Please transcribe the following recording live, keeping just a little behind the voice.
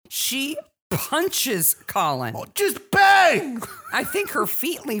She punches Colin. Oh, just bang! I think her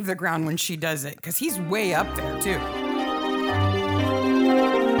feet leave the ground when she does it because he's way up there, too.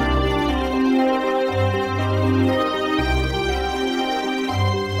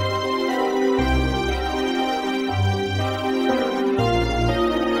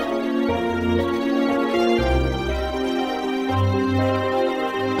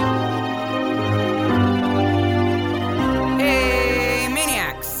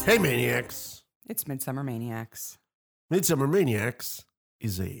 Hey, Maniacs. It's Midsummer Maniacs. Midsummer Maniacs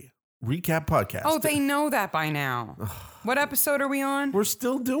is a recap podcast. Oh, they know that by now. What episode are we on? We're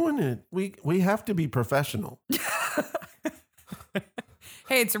still doing it. We have to be professional.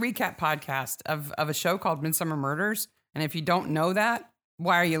 Hey, it's a recap podcast of a show called Midsummer Murders. And if you don't know that,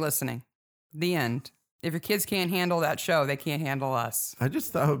 why are you listening? The end. If your kids can't handle that show, they can't handle us. I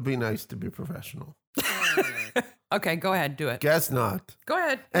just thought it would be nice to be professional. Okay, go ahead. Do it. Guess not. Go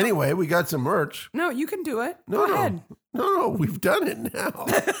ahead. Anyway, we got some merch. No, you can do it. No, go ahead. No, we've done it now.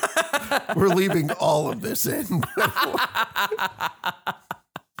 We're leaving all of this in.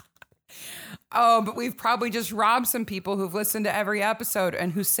 Oh, but we've probably just robbed some people who've listened to every episode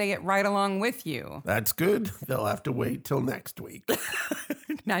and who say it right along with you. That's good. They'll have to wait till next week.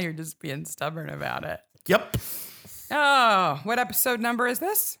 Now you're just being stubborn about it. Yep. Oh, what episode number is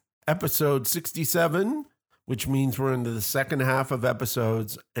this? Episode 67, which means we're into the second half of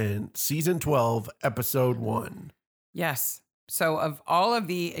episodes and season 12, episode 1. Yes. So of all of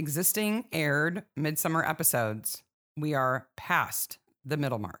the existing aired Midsummer episodes, we are past the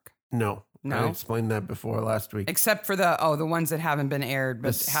middle mark. No. No? I explained that before last week. Except for the ones that haven't been aired,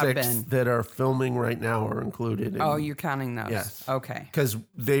 but The have 6 been. that are filming right now are included. Oh, you're counting those. Yes. Okay. Because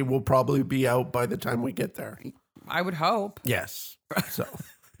they will probably be out by the time we get there. I would hope. Yes. So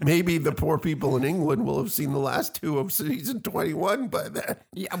maybe the poor people in England will have seen the last 2 of season 21 by then.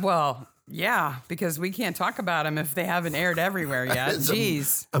 Yeah, well, yeah, because we can't talk about them if they haven't aired everywhere yet.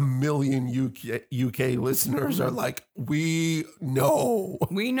 Jeez. A million UK listeners are like, we know.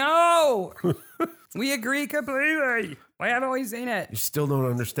 We know. We agree completely. Why haven't we seen it? You still don't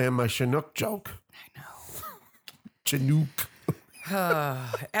understand my Chinook joke. I know. Chinook.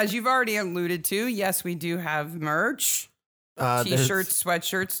 As you've already alluded to, yes, we do have merch. T-shirts,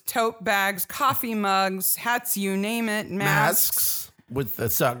 sweatshirts, tote bags, coffee mugs, hats, you name it, masks. With the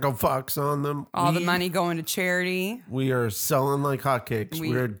sarcophagus on them. All the money going to charity. We are selling like hotcakes.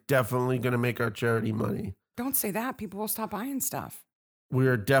 We- We're definitely going to make our charity money. Don't say that. People will stop buying stuff. We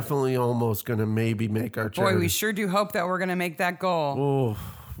are definitely almost going to maybe make our charity. Boy, we sure do hope that we're going to make that goal.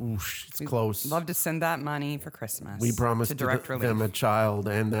 Oh, oosh, it's close. Love to send that money for Christmas. We promised to direct relief. them a child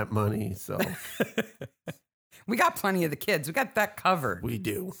and that money, so We got plenty of the kids. We got that covered. we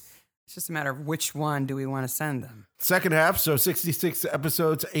do. It's just a matter of which one do we want to send them. Second half, so 66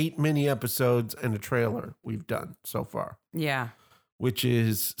 episodes, 8 mini episodes, and a trailer we've done so far, Yeah. which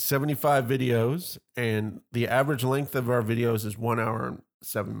is 75 videos, and the average length of our videos is 1 hour and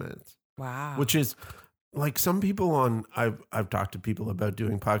 7 minutes, Wow. which is like some people I've talked to people about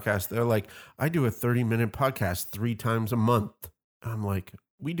doing podcasts. They're like, I do a 30-minute podcast 3 times a month. I'm like,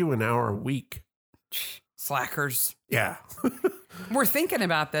 we do an hour a week. Slackers. Yeah. We're thinking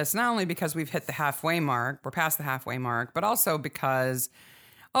about this not only because we've hit the halfway mark, we're past the halfway mark, but also because,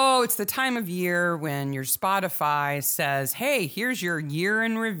 it's the time of year when your Spotify says, hey, here's your year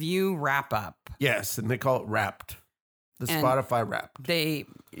in review wrap up. Yes, and they call it Wrapped. The And Spotify Wrapped. They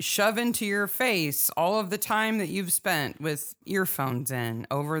shove into your face all of the time that you've spent with earphones in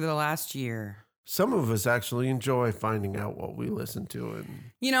over the last year. Some of us actually enjoy finding out what we listen to.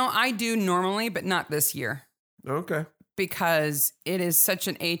 And I do normally, but not this year. okay. Because it is such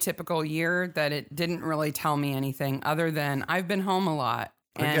an atypical year that it didn't really tell me anything other than I've been home a lot.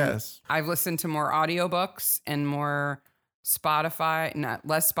 I guess. I've listened to more audiobooks and more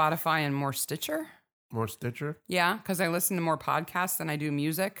less Spotify and more Stitcher. More Stitcher. Yeah, because I listen to more podcasts than I do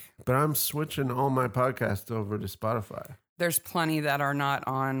music. But I'm switching all my podcasts over to Spotify. There's plenty that are not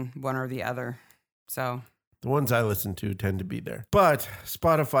on one or the other. So The ones I listen to tend to be there. But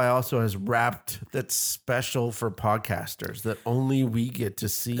Spotify also has Wrapped that's special for podcasters that only we get to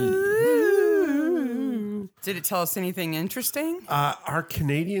see. did it tell us anything interesting? Our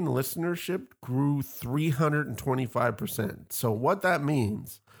Canadian listenership grew 325%. So what that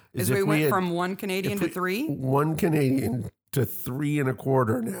means is we if went had- from 1 Canadian to 3? 1 Canadian to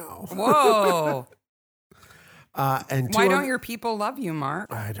 3.25 now. Whoa. And Why don't your people love you,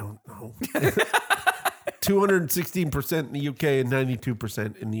 Mark? I don't know. 216% in the UK and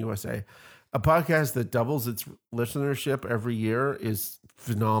 92% in the USA. A podcast that doubles its listenership every year is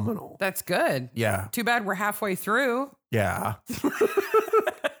phenomenal. That's good. Yeah. Too bad we're halfway through. Yeah.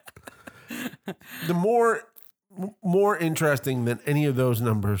 the more interesting than any of those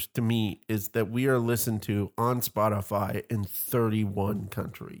numbers to me is that we are listened to on Spotify in 31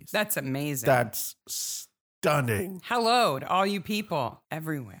 countries. That's amazing. That's stunning. Hello to all you people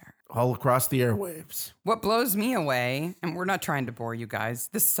everywhere. All across the airwaves. What blows me away, and we're not trying to bore you guys,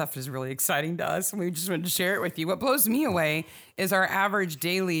 this stuff is really exciting to us, and we just wanted to share it with you. What blows me away is our average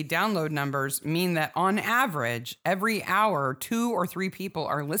daily download numbers mean that on average, every hour, 2 or 3 people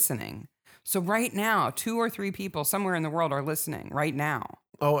are listening. So right now, 2 or 3 people somewhere in the world are listening right now.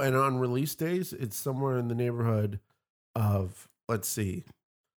 Oh, and on release days, it's somewhere in the neighborhood of, let's see.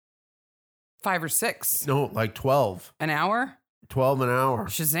 5 or 6. No, like 12. An hour? 12 an hour.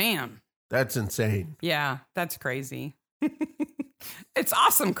 Shazam. That's insane. Yeah, that's crazy. It's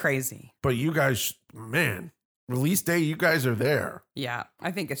awesome crazy. But you guys, man, release day, you guys are there. Yeah,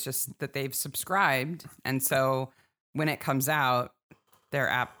 I think it's just that they've subscribed. And so when it comes out, their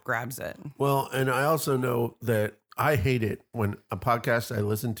app grabs it. Well, and I also know that I hate it when a podcast I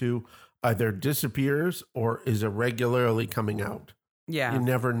listen to either disappears or is irregularly coming out. Yeah. You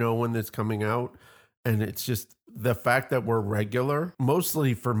never know when it's coming out. And it's just the fact that we're regular,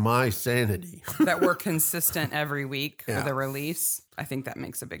 mostly for my sanity. That we're consistent every week Yeah. with a release. I think that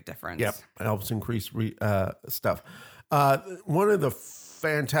makes a big difference. Yep. It helps increase stuff. One of the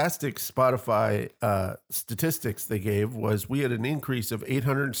fantastic Spotify statistics they gave was we had an increase of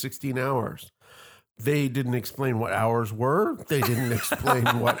 816 hours. They didn't explain what hours were. They didn't explain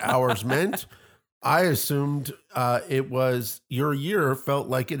what hours meant. I assumed it was your year felt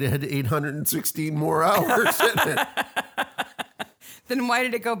like it had 816 more hours in it. Then why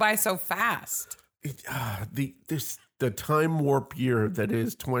did it go by so fast? The time warp year that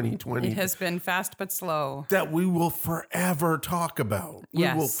is 2020. It has been fast but slow. That we will forever talk about.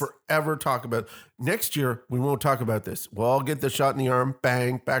 Yes. We will forever talk about. Next year, we won't talk about this. We'll all get the shot in the arm,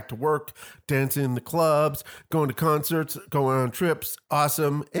 bang, back to work, dancing in the clubs, going to concerts, going on trips.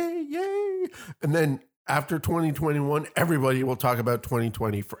 Awesome. Hey, yay. And then after 2021, everybody will talk about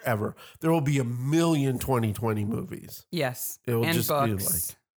 2020 forever. There will be a million 2020 movies. Yes. It will and just books. be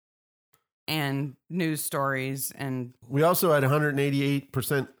like. And news stories. And We also had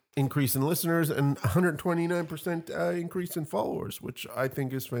 188% increase in listeners and 129% increase in followers, which I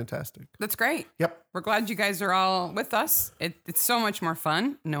think is fantastic. that's great. Yep. We're glad you guys are all with us. It's so much more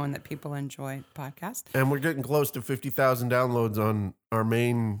fun knowing that people enjoy the podcast. And we're getting close to 50,000 downloads on our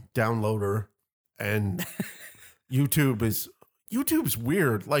main downloader. And YouTube's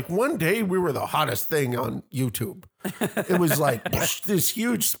weird. Like one day we were the hottest thing on YouTube. It was like this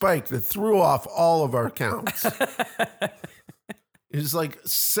huge spike that threw off all of our accounts. It was like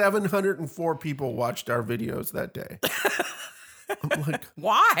 704 people watched our videos that day. I'm like,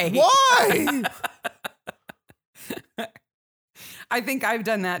 Why? why? I think I've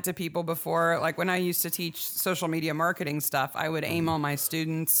done that to people before. Like when I used to teach social media marketing stuff, I would aim all my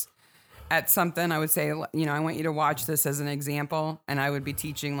students at something. I would say, you know, I want you to watch this as an example. And I would be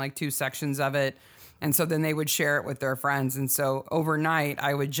teaching like 2 sections of it. And so then they would share it with their friends. And so overnight,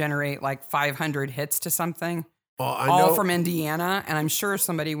 I would generate like 500 hits to something, Well, I all know, from Indiana. And I'm sure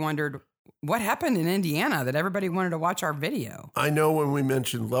somebody wondered, what happened in Indiana that everybody wanted to watch our video? I know when we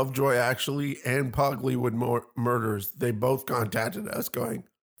mentioned Lovejoy Actually and Poglywood Murders, they both contacted us going,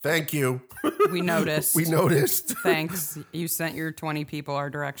 thank you. We noticed. We noticed. Thanks. You sent your 20 people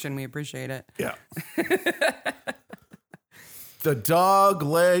our direction. We appreciate it. Yeah. The dog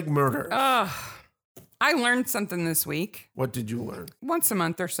leg murder. I learned something this week. What did you learn? Once a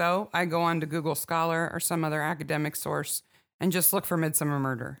month or so, I go on to Google Scholar or some other academic source and just look for Midsummer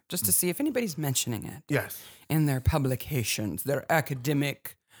Murder just to see if anybody's mentioning it Yes. in their publications, their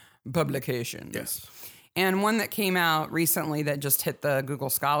academic publications. Yes. And one that came out recently that just hit the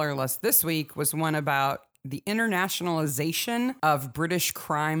Google Scholar list this week was one about the internationalization of British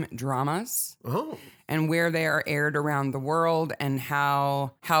crime dramas. Oh. And where they are aired around the world and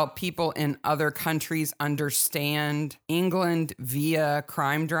how people in other countries understand England via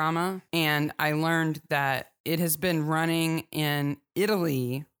crime drama. And I learned that it has been running in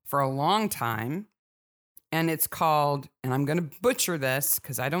Italy for a long time. And it's called, and I'm going to butcher this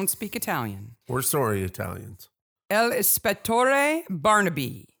because I don't speak Italian. We're sorry, Italians. El Ispettore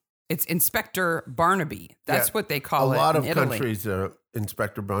Barnaby. It's Inspector Barnaby. That's Yeah. what they call it A lot in of Italy. countries are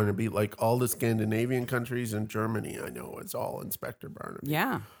Inspector Barnaby, like all the Scandinavian countries and Germany, I know it's all Inspector Barnaby.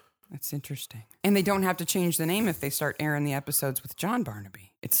 Yeah, that's interesting. And they don't have to change the name if they start airing the episodes with John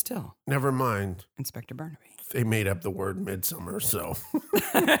Barnaby. It's still Never mind. Inspector Barnaby. They made up the word midsummer, so.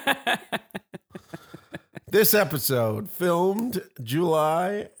 This episode filmed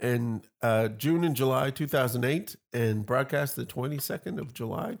June and July 2008 and broadcast the 22nd of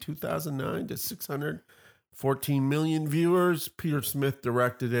July 2009 to 614 million viewers. Peter Smith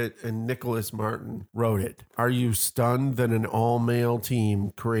directed it and Nicholas Martin wrote it. Are you stunned that an all-male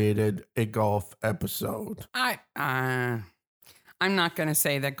team created a golf episode? I'm not going to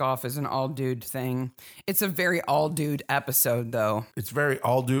say that golf is an all-dude thing. It's a very all-dude episode, though. It's very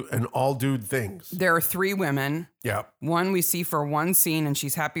all-dude things. There are 3 women. Yeah. One we see for one scene, and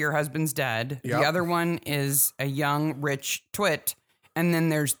she's happy her husband's dead. Yep. The other one is a young, rich twit. And then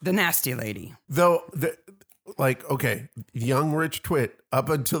there's the nasty lady. Though, young rich twit up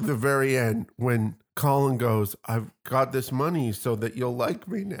until the very end when Colin goes, I've got this money so that you'll like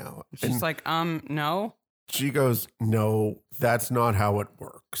me now. She's like, no. She goes, no, that's not how it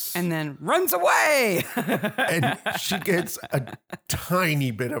works. And then runs away. And she gets a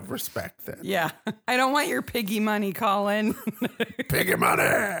tiny bit of respect then. Yeah. I don't want your piggy money, Colin. Piggy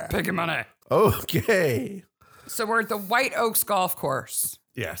money. Piggy money. Okay. So we're at the White Oaks Golf Course.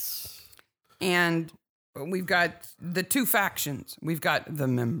 Yes. And we've got the 2 factions. We've got the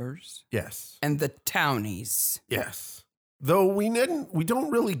members. Yes. And the townies. Yes. Though we don't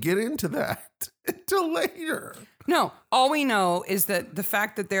really get into that until later. No, all we know is that the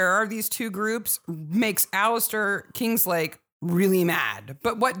fact that there are these 2 groups makes Alistair Kingslake really mad.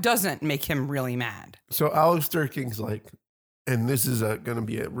 But what doesn't make him really mad? So Alistair Kingslake, and this is going to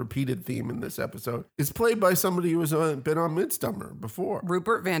be a repeated theme in this episode, is played by somebody who has been on Midsummer before.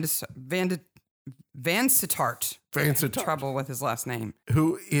 Rupert Van Sittart. Trouble with his last name.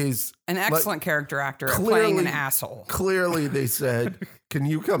 Who is an excellent character actor at playing an asshole. Clearly they said, can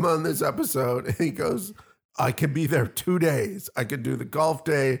you come on this episode? And he goes, I can be there 2 days. I can do the golf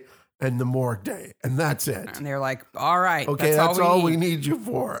day and the morgue day. And that's it. And they're like, all right. Okay, that's all we need you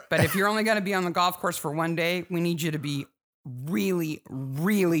for. But if you're only going to be on the golf course for 1 day, we need you to be really,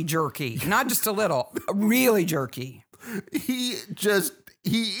 really jerky. Not just a little, really jerky. He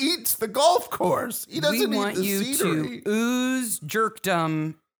eats the golf course. He doesn't eat the scenery. We want you to ooze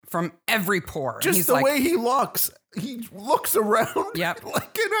jerkdom from every pore. Just the way he looks. He looks around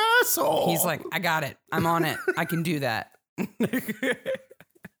like an asshole. He's like, I got it. I'm on it. I can do that.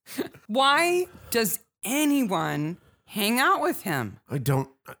 Why does anyone hang out with him? I don't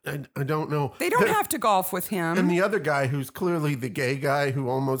know. They don't have to golf with him. And the other guy who's clearly the gay guy who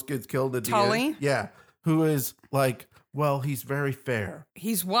almost gets killed at the end. Yeah. Who is like, well, he's very fair.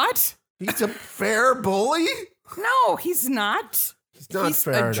 He's what? He's a fair bully? No, he's not. He's not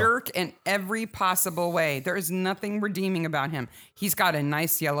fair. He's a jerk in every possible way. There is nothing redeeming about him. He's got a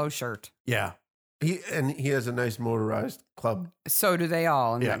nice yellow shirt. Yeah. He has a nice motorized club. So do they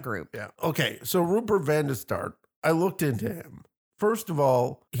all in that group. Yeah. Okay. So Rupert Van der Start, I looked into him. First of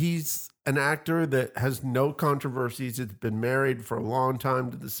all, he's an actor that has no controversies. He's been married for a long time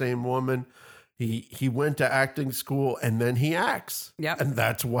to the same woman. He went to acting school and then he acts. Yep. And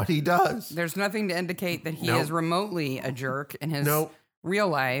that's what he does. There's nothing to indicate that he is remotely a jerk in his real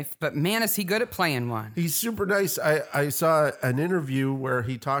life, but man, is he good at playing one. He's super nice. I saw an interview where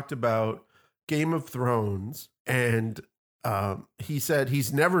he talked about Game of Thrones and he said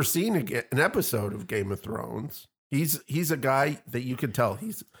he's never seen an episode of Game of Thrones. He's a guy that you can tell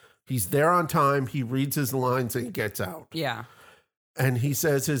he's there on time. He reads his lines and he gets out. Yeah. And he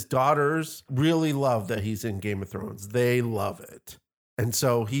says his daughters really love that he's in Game of Thrones. They love it. And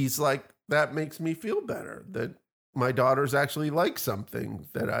so he's like, that makes me feel better that my daughters actually like something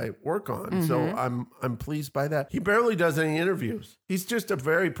that I work on. Mm-hmm. So I'm pleased by that. He barely does any interviews. He's just a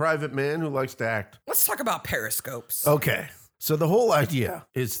very private man who likes to act. Let's talk about periscopes. Okay. So the whole idea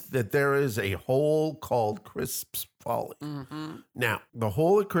is that there is a hole called Crisp's Folly. Mm-hmm. Now, the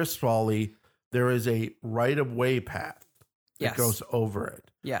hole at Crisp's Folly, there is a right-of-way path that goes over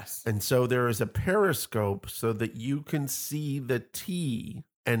it. Yes. And so there is a periscope so that you can see the tee,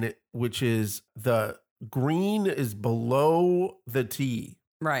 and which is the green is below the tee.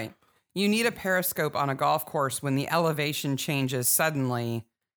 Right. You need a periscope on a golf course when the elevation changes suddenly,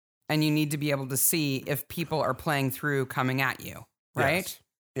 and you need to be able to see if people are playing through coming at you, right? Yes.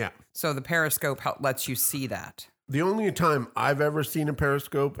 Yeah. So the periscope lets you see that. The only time I've ever seen a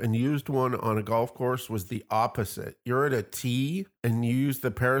periscope and used one on a golf course was the opposite. You're at a tee and you use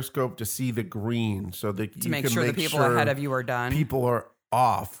the periscope to see the green so that you make sure the people ahead of you are done. People are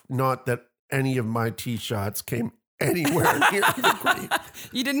off. Not that any of my tee shots came anywhere near the green.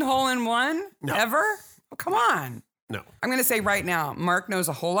 You didn't hole in one? No. Ever? Well, come on. No. I'm going to say right now, Mark knows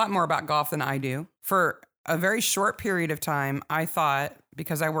a whole lot more about golf than I do. For a very short period of time, I thought,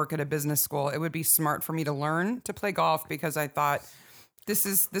 because I work at a business school, it would be smart for me to learn to play golf because I thought This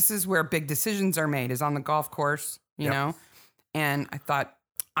is where big decisions are made, is on the golf course, you know? And I thought,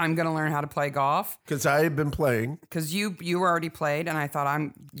 I'm going to learn how to play golf. Because I had been playing. Because you already played, and I thought,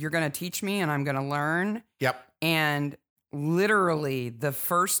 you're going to teach me, and I'm going to learn. Yep. And literally the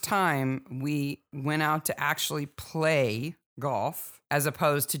first time we went out to actually play golf, as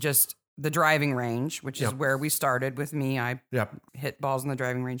opposed to just the driving range, which is where we started with me. I hit balls in the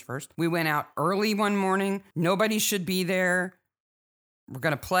driving range first. We went out early one morning. Nobody should be there. We're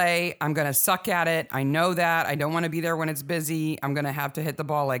going to play. I'm going to suck at it. I know that. I don't want to be there when it's busy. I'm going to have to hit the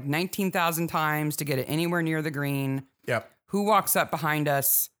ball like 19,000 times to get it anywhere near the green. Yep. Who walks up behind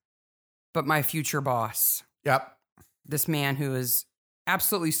us but my future boss? Yep. This man who is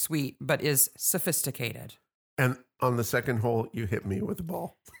absolutely sweet but is sophisticated. And on the second hole, you hit me with the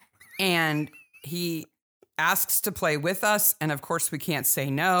ball. And he asks to play with us. And of course, we can't say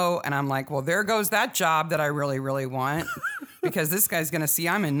no. And I'm like, well, there goes that job that I really, really want. Because this guy's going to see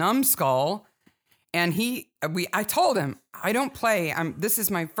I'm a numbskull. And I told him, I don't play. This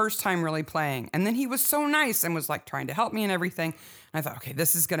is my first time really playing. And then he was so nice and was like trying to help me and everything. And I thought, okay,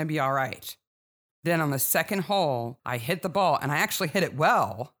 this is going to be all right. Then on the second hole, I hit the ball, and I actually hit it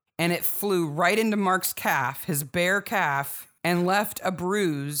well. And it flew right into Mark's calf, his bare calf, and left a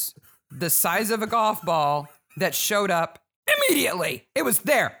bruise the size of a golf ball that showed up immediately. It was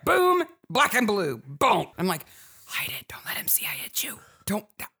there. Boom, black and blue. Boom. I'm like, hide it. Don't let him see I hit you. Don't.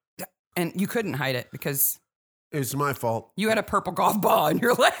 And you couldn't hide it because it was my fault. You had a purple golf ball in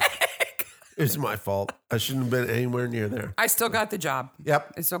your leg. It's my fault. I shouldn't have been anywhere near there. I still got the job.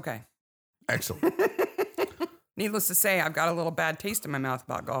 Yep. It's okay. Excellent. Needless to say, I've got a little bad taste in my mouth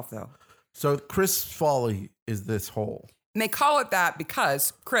about golf, though. So Crisp Folly is this hole. And they call it that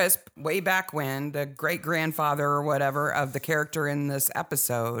because Crisp, way back when, the great-grandfather or whatever of the character in this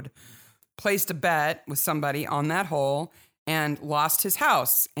episode, placed a bet with somebody on that hole and lost his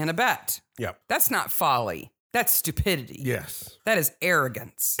house in a bet. Yep. That's not folly. That's stupidity. Yes. That is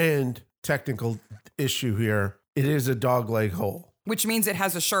arrogance. And technical issue here, it is a dogleg hole. Which means it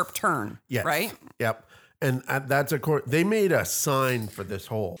has a sharp turn, yes. Right? Yep. And that's they made a sign for this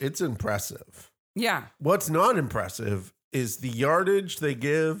hole. It's impressive. Yeah. What's not impressive is the yardage they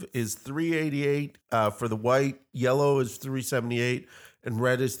give is 388 for the white, yellow is 378, and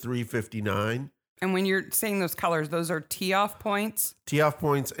red is 359. And when you're saying those colors, those are tee-off points? Tee-off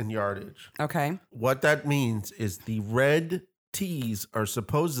points and yardage. Okay. What that means is the red tees are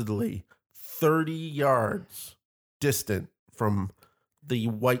supposedly 30 yards distant from the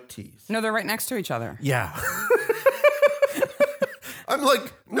white tees. No, they're right next to each other. Yeah. I'm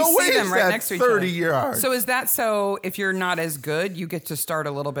like, no we way see them is right that next to each 30 other. yards. So is that so if you're not as good, you get to start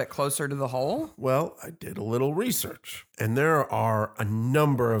a little bit closer to the hole? Well, I did a little research, and there are a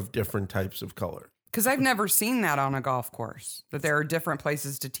number of different types of color. Because I've never seen that on a golf course, that there are different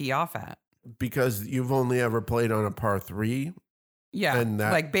places to tee off at. Because you've only ever played on a par 3. Yeah, and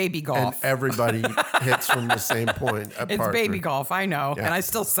like baby golf. And everybody hits from the same point. It's baby golf, I know, yeah. and I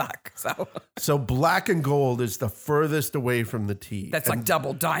still suck. So black and gold is the furthest away from the tee. That's like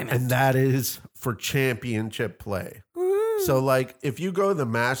double diamond. And that is for championship play. Woo. So like if you go to the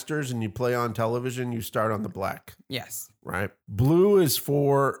Masters and you play on television, you start on the black. Yes. Right? Blue is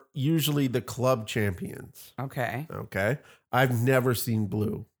for usually the club champions. Okay. Okay. I've never seen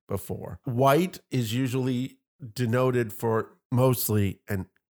blue before. White is usually denoted for mostly, and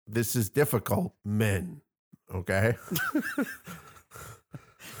this is difficult, men. Okay.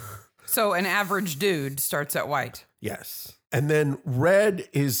 So an average dude starts at white. Yes. And then red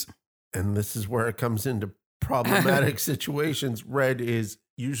is, and this is where it comes into problematic situations, red is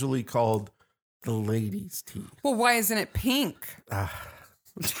usually called the ladies' tee. Well, why isn't it pink?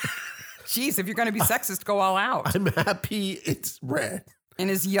 Jeez, if you're going to be sexist, go all out. I'm happy it's red. And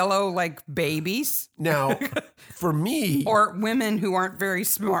is yellow like babies? Now, for me... Or women who aren't very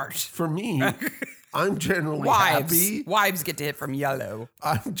smart? For me, I'm generally happy. Wives get to hit from yellow.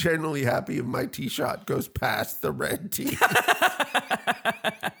 I'm generally happy if my tee shot goes past the red tee.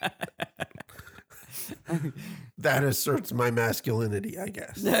 That asserts my masculinity, I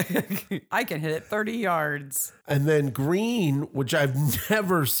guess. I can hit it 30 yards. And then green, which I've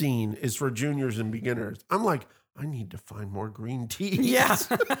never seen, is for juniors and beginners. I'm like, I need to find more green tees. Yeah.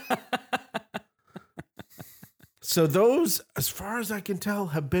 So those, as far as I can tell,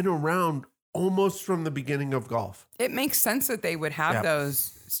 have been around almost from the beginning of golf. It makes sense that they would have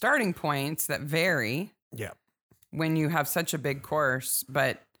those starting points that vary. Yeah. When you have such a big course,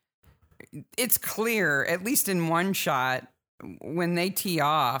 but it's clear, at least in one shot, when they tee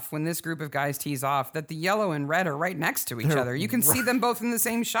off, when this group of guys tees off, that the yellow and red are right next to each other. You can see them both in the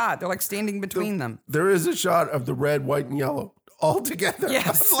same shot. They're like standing between them. There is a shot of the red, white, and yellow all together.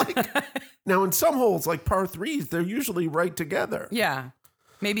 Yes. Now, in some holes, like par threes, they're usually right together. Yeah.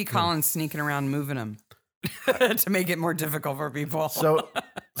 Maybe Colin's sneaking around moving them to make it more difficult for people.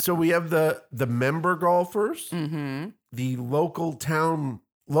 So we have the member golfers, the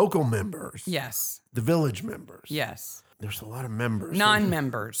local members. Yes. The village members. Yes. There's a lot of members.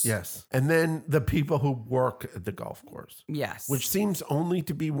 Non-members. Yes. And then the people who work at the golf course. Yes. Which seems only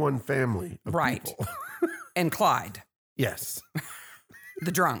to be one family of people. And Clyde. Yes.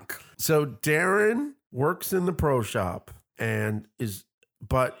 The drunk. So Darren works in the pro shop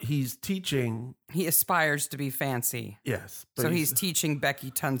but he's teaching. He aspires to be fancy. Yes. So he's teaching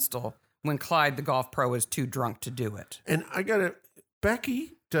Becky Tunstall when Clyde, the golf pro, is too drunk to do it. And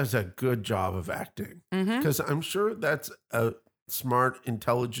Becky does a good job of acting because I'm sure that's a smart,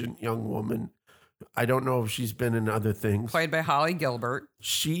 intelligent young woman. I don't know if she's been in other things. Played by Holly Gilbert.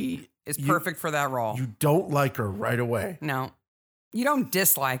 She is perfect for that role. You don't like her right away. No. You don't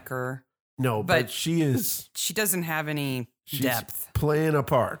dislike her. No, but she is. She doesn't have any depth. Playing a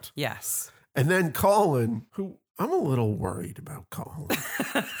part. Yes. And then Colin, who I'm a little worried about Colin.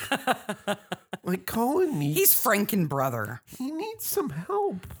 Colin needs. He's Franken brother. He needs some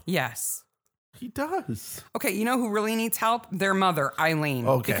help. Yes. He does. Okay, you know who really needs help? Their mother, Eileen.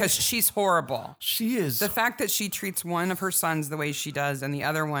 Okay. Because she's horrible. She is. The fact that she treats one of her sons the way she does and the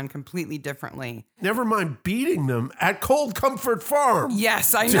other one completely differently. Never mind beating them at Cold Comfort Farm.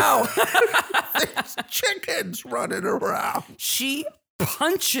 Yes, I know. There's chickens running around. She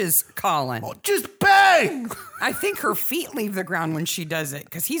punches Colin. Oh, just bang! I think her feet leave the ground when she does it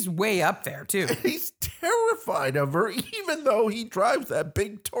because he's way up there too. He's terrified of her, even though he drives that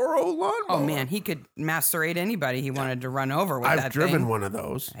big Toro lawnmower. Oh man, he could macerate anybody he wanted to run over with that thing. I've driven one of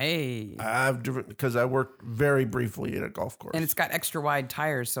those. Hey. I've driven because I worked very briefly at a golf course. And it's got extra wide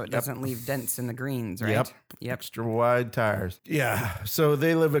tires so it doesn't leave dents in the greens, right? Yep. Extra wide tires. Yeah. So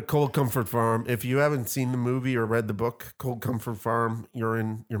they live at Cold Comfort Farm. If you haven't seen the movie or read the book, Cold Comfort Farm,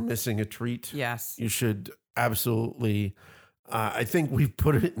 you're missing a treat. Yes. You should absolutely. I think we've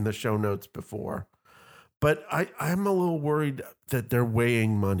put it in the show notes before. But I'm a little worried that they're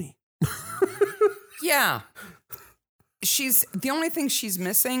weighing money. Yeah. The only thing she's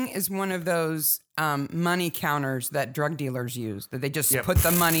missing is one of those money counters that drug dealers use, that they just put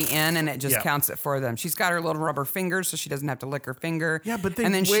the money in and it just counts it for them. She's got her little rubber fingers so she doesn't have to lick her finger. Yeah, but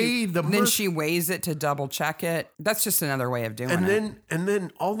then she weighs it to double check it. That's just another way of doing it. And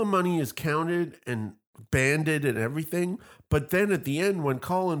then all the money is counted and banded and everything. But then at the end, when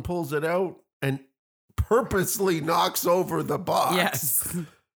Colin pulls it out and purposely knocks over the box. Yes.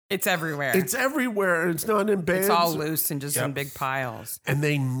 It's everywhere. It's everywhere. It's not in bands. It's all loose and just in big piles. And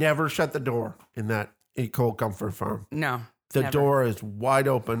they never shut the door in that Cold Comfort Farm. No. The door is wide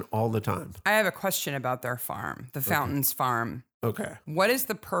open all the time. I have a question about their farm, the Fountains Farm. Okay. What is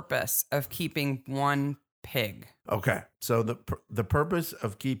the purpose of keeping one pig? Okay. So the purpose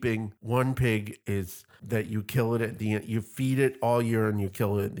of keeping one pig is that you kill it at the end. You feed it all year and you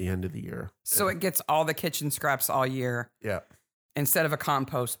kill it at the end of the year. So it gets all the kitchen scraps all year. Yeah. Instead of a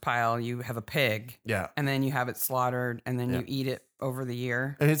compost pile, you have a pig. Yeah. And then you have it slaughtered and then you eat it over the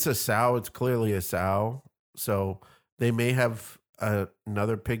year. And it's a sow. It's clearly a sow. So they may have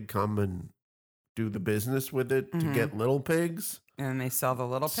another pig come and do the business with it to get little pigs. And they sell the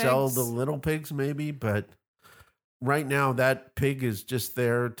little pigs. Sell the little pigs maybe. But right now that pig is just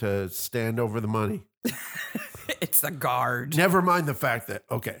there to stand over the money. It's the guard. Never mind the fact that,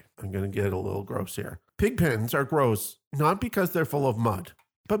 okay, I'm going to get a little gross here. Pig pens are gross, not because they're full of mud,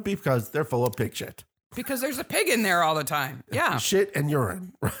 but because they're full of pig shit. Because there's a pig in there all the time. Yeah. Shit and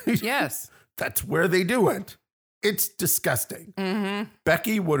urine, right? Yes. That's where they do it. It's disgusting. Mm-hmm.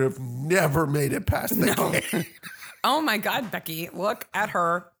 Becky would have never made it past the gate. Oh my God, Becky, look at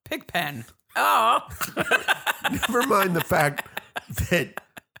her pig pen. Oh. Never mind the fact that...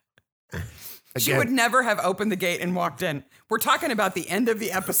 Again, she would never have opened the gate and walked in. We're talking about the end of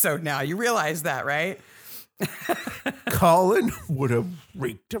the episode now. You realize that, right? Colin would have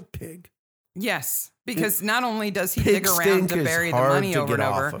reeked of pig. Yes, because not only does he dig around to bury the money over and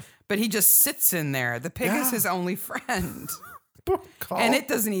over, but he just sits in there. The pig is his only friend. And it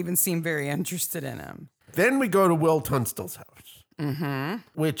doesn't even seem very interested in him. Then we go to Will Tunstall's house,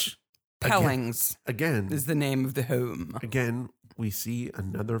 which... Pellings again is the name of the home. Again, we see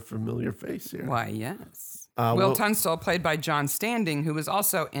another familiar face here. Why, yes. Will Tunstall, played by John Standing, who was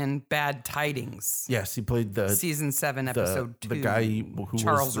also in Bad Tidings. Yes, he played the... Season 7, episode 2. The guy who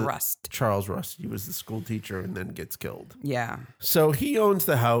Charles was Rust. Charles Rust. He was the school teacher and then gets killed. Yeah. So he owns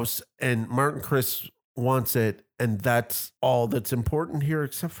the house and Martin Chris wants it. And that's all that's important here,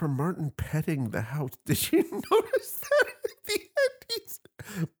 except for Martin petting the house. Did you notice that at the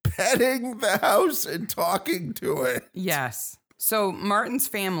petting the house and talking to it. Yes. So Martin's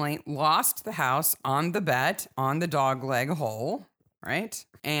family lost the house on the bet on the dog leg hole, right?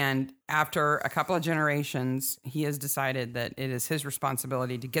 And after a couple of generations, he has decided that it is his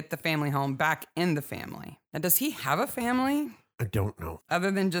responsibility to get the family home back in the family. Now, does he have a family I don't know.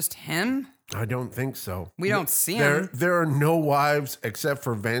 other than just him? I don't think so. We don't see him. There are no wives except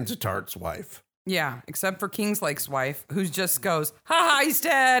for Vansitart's wife. Yeah, except for Kingslake's wife, who just goes, ha ha, he's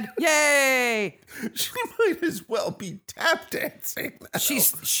dead. Yay. She might as well be tap dancing.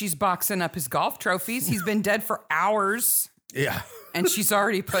 She's boxing up his golf trophies. He's been dead for hours. Yeah. And she's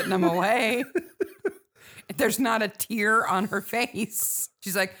already putting them away. There's not a tear on her face.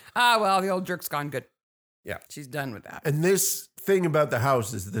 She's like, well, the old jerk's gone. Good. Yeah. She's done with that. And this thing about the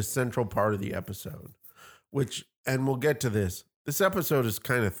house is the central part of the episode, and we'll get to this. This episode is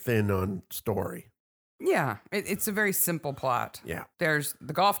kind of thin on story. Yeah, it's a very simple plot. Yeah. There's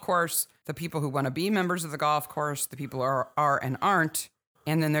the golf course, the people who want to be members of the golf course, the people who are and aren't,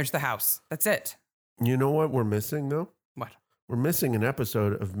 and then there's the house. That's it. You know what we're missing, though? What? We're missing an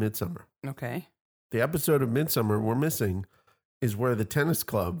episode of Midsummer. Okay. The episode of Midsummer we're missing is where the tennis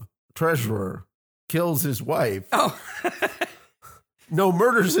club treasurer kills his wife. Oh. No,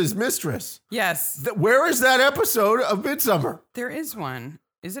 murders his mistress. Yes. Where is that episode of Midsummer? There is one.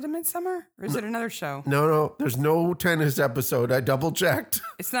 Is it a Midsummer or is it another show? No, there's no tennis episode. I double checked.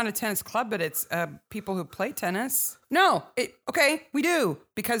 It's not a tennis club, but it's people who play tennis. No, okay, we do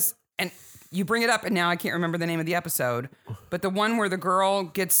because, and you bring it up and now I can't remember the name of the episode, but the one where the girl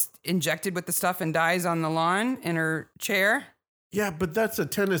gets injected with the stuff and dies on the lawn in her chair. Yeah, but that's a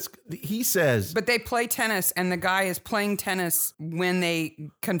tennis. He says. But they play tennis and the guy is playing tennis when they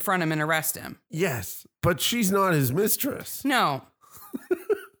confront him and arrest him. Yes, but she's not his mistress. No.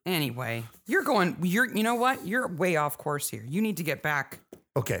 Anyway, you know what? You're way off course here. You need to get back.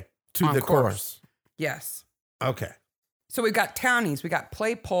 Okay, to On the course. course. Yes. Okay. So we've got townies, we got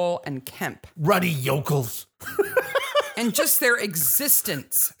Playpole and Kemp. Ruddy yokels. And just their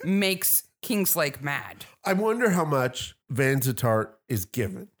existence makes Kingslake mad. I wonder how much Vansittart is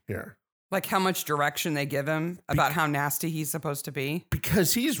given here. Like how much direction they give him about how nasty he's supposed to be.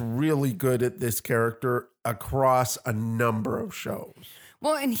 Because He's really good at this character across a number of shows.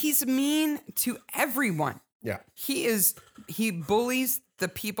 Well, and he's mean to everyone. Yeah. He bullies the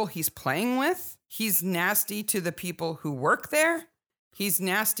people he's playing with. He's nasty to the people who work there. He's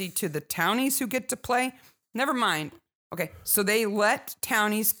nasty to the townies who get to play. Never mind. Okay, so they let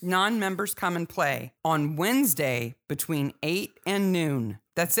townies, non-members come and play on Wednesday between 8 and noon.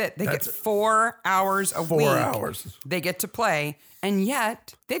 That's it. They get 4 hours a week. 4 hours. They get to play, and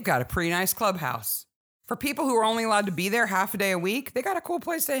yet they've got a pretty nice clubhouse. For people who are only allowed to be there half a day a week, they got a cool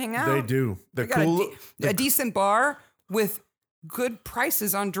place to hang out. They do. They got a decent bar with good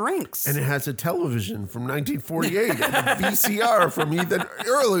prices on drinks. And it has a television from 1948 and a VCR from even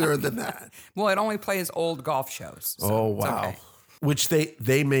earlier than that. Well, it only plays old golf shows. So oh, wow. Okay. Which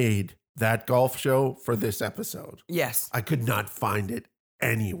they made that golf show for this episode. Yes. I could not find it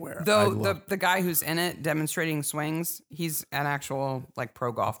anywhere. Though the guy who's in it demonstrating swings, he's an actual like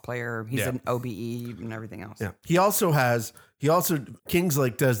pro golf player. He's an OBE and everything else. Yeah. He also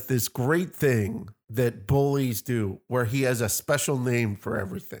Kingslake does this great thing that bullies do where he has a special name for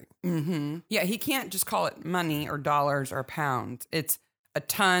everything. Mm-hmm. Yeah, he can't just call it money or dollars or pounds. It's a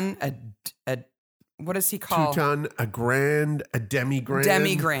ton, a what does he call? 2 ton, a grand, a demi-grand.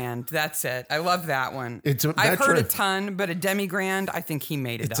 Demi-grand, that's it. I love that one. I've heard a ton, but a demi-grand, I think he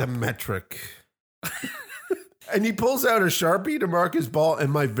made it up. It's a metric. And he pulls out a Sharpie to mark his ball,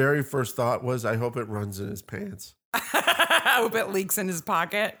 and my very first thought was, I hope it runs in his pants. I hope it leaks in his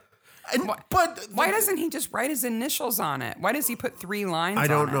pocket. But why doesn't he just write his initials on it? Why does he put 3 lines on it? I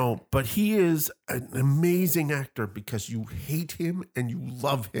don't know, but he is an amazing actor because you hate him and you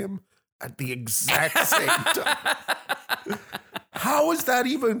love him at the exact same time. How is that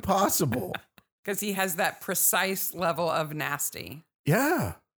even possible? Because he has that precise level of nasty.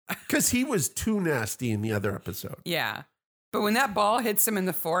 Yeah, because he was too nasty in the other episode. Yeah. But when that ball hits him in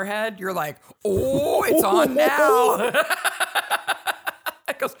the forehead, you're like, oh, it's on now.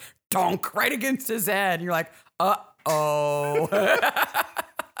 It goes donk right against his head. You're like, uh-oh.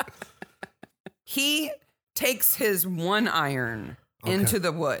 He takes his 1 iron into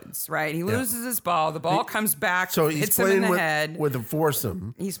the woods, right? He loses his ball. The ball comes back, so he's hits him in the head. with a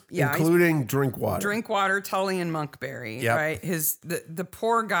foursome, including Drinkwater, Tully, and Monkberry, yep. right? The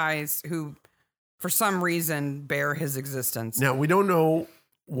poor guys who, for some reason, bear his existence. Now, we don't know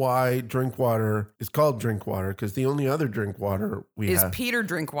why Drinkwater is called Drinkwater, because the only other Drinkwater we is have. Peter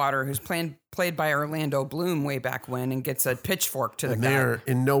Drinkwater, who's played by Orlando Bloom way back when, and gets a pitchfork to the And guy. they're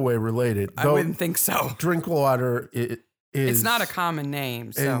in no way related. I wouldn't think so. Drinkwater is. It's not a common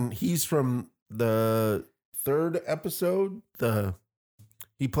name. So. And he's from the 3rd episode.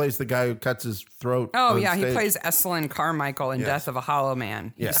 He plays the guy who cuts his throat. Oh, on yeah. stage. He plays Esselin Carmichael in Yes. Death of a Hollow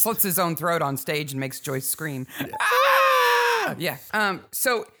Man. He Yes. slits his own throat on stage and makes Joyce scream. Ah! Yeah.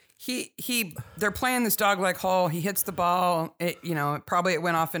 So they're playing this dog-leg hole. He hits the ball. Probably it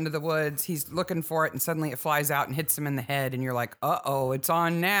went off into the woods. He's looking for it, and suddenly it flies out and hits him in the head. And you're like, uh-oh, it's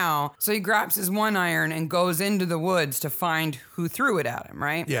on now. So he grabs his 1-iron and goes into the woods to find who threw it at him,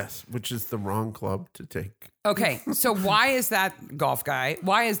 right? Yes, which is the wrong club to take. Okay, so why is that, golf guy,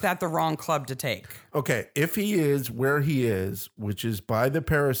 why is that the wrong club to take? Okay, if he is where he is, which is by the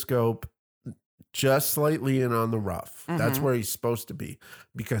periscope, just slightly in on the rough, that's where he's supposed to be,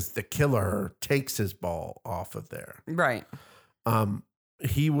 because the killer takes his ball off of there. Right.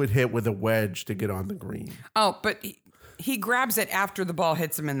 He would hit with a wedge to get on the green. Oh, but he grabs it after the ball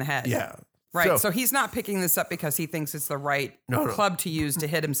hits him in the head. Yeah. Right. So he's not picking this up because he thinks it's the right club to use to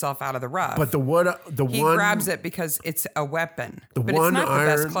hit himself out of the rough. But he grabs it because it's a weapon. But it's not the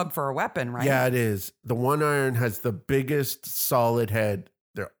best club for a weapon, right? Yeah, it is. The 1-iron has the biggest solid head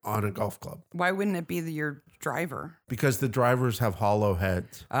there on a golf club. Why wouldn't it be your driver? Because the drivers have hollow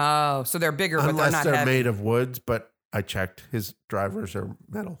heads. Oh, so they're bigger, but they're Unless not they're heavy. made of woods, but I checked. His drivers are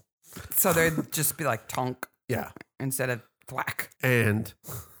metal. So they'd just be like tonk Yeah. instead of thwack. And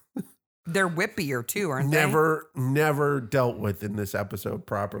They're whippier too, aren't never dealt with in this episode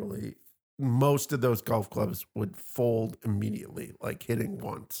properly. Most of those golf clubs would fold immediately, like hitting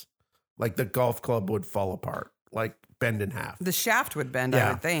once. Like the golf club would fall apart, like bend in half. they? The shaft would bend,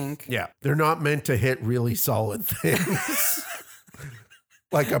 I would think. Yeah. They're not meant to hit really solid things.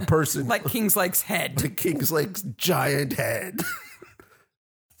 Like a person. Like Kingslake's head. Like Kingslake's giant head.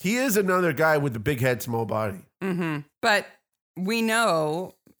 He is another guy with a big head, small body. Mm-hmm. But we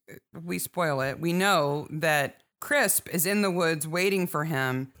know, we spoil it, we know that Crisp is in the woods waiting for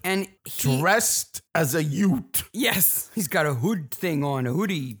him. And dressed as a ute. Yes. He's got a hood thing on, a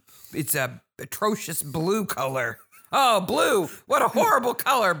hoodie. It's a atrocious blue color. Oh, blue. What a horrible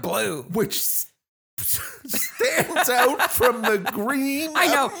color, blue. Which stands out from the green. I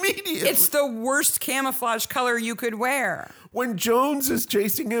know. Immediately. It's the worst camouflage color you could wear. When Jones is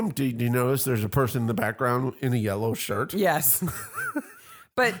chasing him, do you notice there's a person in the background in a yellow shirt? Yes.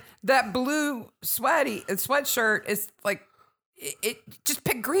 But that blue sweatshirt is like, it just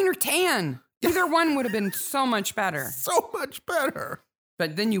pick green or tan. Either one would have been so much better. So much better.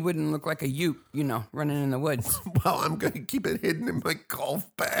 But then you wouldn't look like a ute, running in the woods. Well, I'm going to keep it hidden in my golf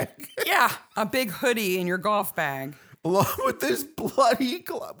bag. Yeah, a big hoodie in your golf bag. Along with this bloody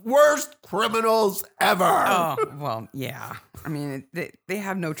club. Worst criminals ever. Oh, well, yeah. I mean, they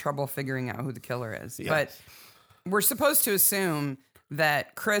have no trouble figuring out who the killer is. Yes. But we're supposed to assume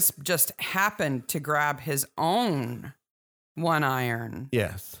that Crisp just happened to grab his own 1-iron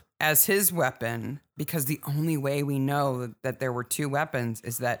Yes. as his weapon, because the only way we know that there were two weapons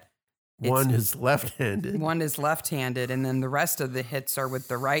is that One is left-handed. one is left-handed, and then the rest of the hits are with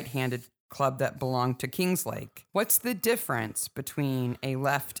the right-handed club that belonged to Kingslake. What's the difference between a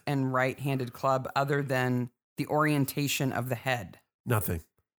left and right-handed club other than the orientation of the head? Nothing.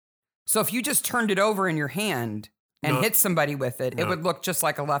 So if you just turned it over in your hand and hit somebody with it, it would look just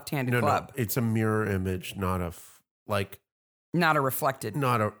like a left-handed club. No. It's a mirror image, not a Not a reflected.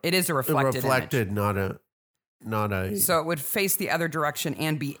 It is a reflected image. not a. So it would face the other direction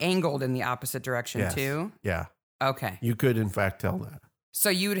and be angled in the opposite direction Yes. too? Yeah. Okay. You could, in fact, tell that. So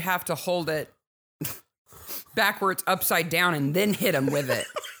you'd have to hold it backwards, upside down, and then hit them with it.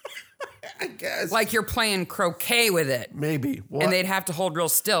 I guess. Like you're playing croquet with it. Maybe. Well, And they'd have to hold real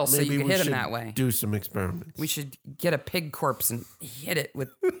still so you could hit them that way. Do some experiments. We should get a pig corpse and hit it with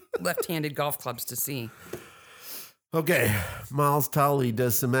left-handed golf clubs to see. Okay. Miles Tolley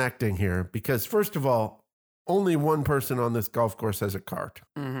does some acting here because, first of all, only one person on this golf course has a cart.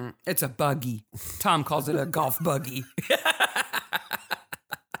 Mm-hmm. It's a buggy. Tom calls it a golf buggy.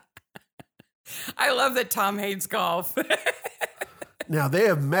 I love that Tom hates golf. Now, they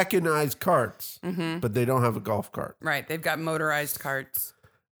have mechanized carts, but they don't have a golf cart. Right. They've got motorized carts.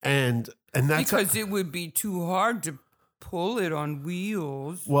 And that's because it would be too hard to pull it on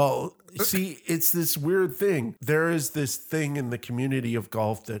wheels. Well, see, it's this weird thing. There is this thing in the community of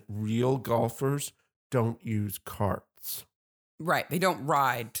golf that real golfers don't use carts. Right. They don't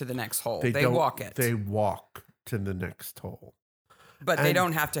ride to the next hole. They don't- walk it. They walk to the next hole. But they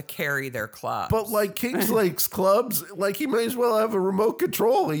don't have to carry their clubs. But like Kings Lake's clubs, like he might as well have a remote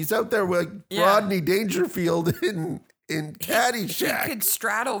control. He's out there with Rodney Dangerfield in Caddyshack. He could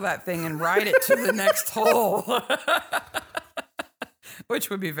straddle that thing and ride it to the next hole. Which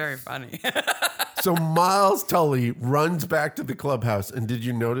would be very funny. So Miles Tully runs back to the clubhouse. And did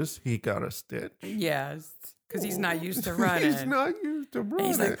you notice he got a stitch? Yes. Because he's not used to running. He's not used to running.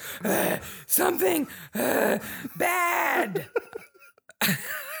 He's like, something bad.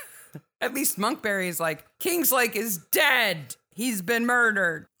 At least Monkberry's like, Kings Lake is dead. He's been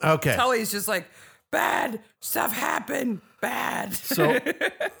murdered. Okay. Tully's just like, bad stuff happened. Bad.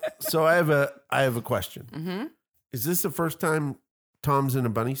 So I have a question. Mm-hmm. Is this the first time Tom's in a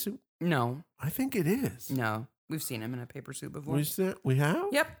bunny suit? No. I think it is. No. We've seen him in a paper suit before. We have?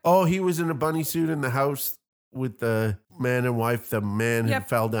 Yep. Oh, he was in a bunny suit in the house with the man and wife. The man had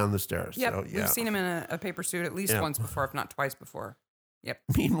fell down the stairs. Yep. So, yeah. We've seen him in a paper suit at least once before, if not twice before. Yep.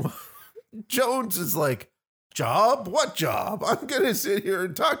 Meanwhile, Jones is like, job? What job? I'm going to sit here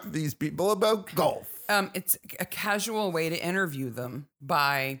and talk to these people about golf. It's a casual way to interview them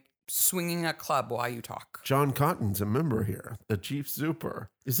by swinging a club while you talk. John Cotton's a member here, the chief super.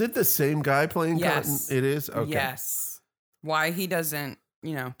 Is it the same guy playing Cotton? It is? Okay. Yes. Why he doesn't,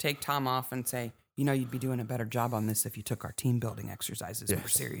 take Tom off and say, you'd be doing a better job on this if you took our team building exercises more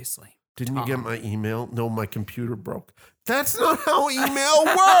seriously. Didn't you get my email? No, my computer broke. That's not how email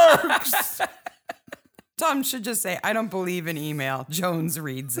works. Tom should just say, I don't believe in email. Jones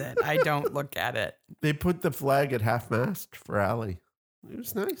reads it. I don't look at it. They put the flag at half-mast for Allie. It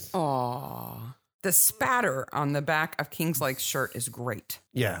was nice. Aw. The spatter on the back of Kings Lake's shirt is great.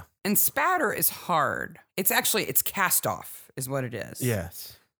 Yeah. And spatter is hard. It's cast off is what it is.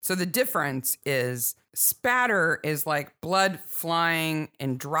 Yes. So the difference is spatter is like blood flying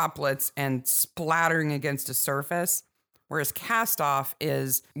in droplets and splattering against a surface. Whereas cast off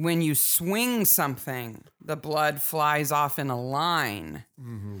is when you swing something, the blood flies off in a line.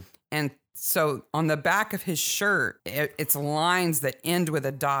 Mm-hmm. And so on the back of his shirt, it's lines that end with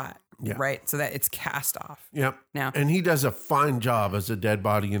a dot, right? So that it's cast off. Yep. Now, and he does a fine job as a dead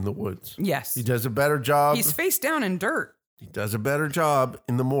body in the woods. Yes. He does a better job. He's face down in dirt. He does a better job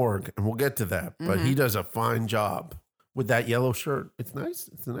in the morgue, and we'll get to that. But he does a fine job with that yellow shirt. It's nice.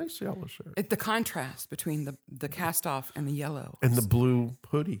 It's a nice yellow shirt. The contrast between the cast off and the yellow. And the blue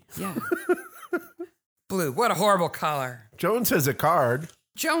hoodie. Yeah. Blue. What a horrible color. Jones has a card.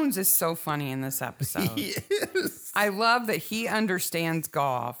 Jones is so funny in this episode. He is. I love that he understands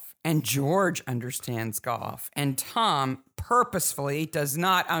golf and George understands golf and Tom purposefully does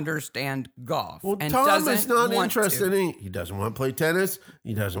not understand golf. Well, and Tom is not want interested to. in it. He doesn't want to play tennis.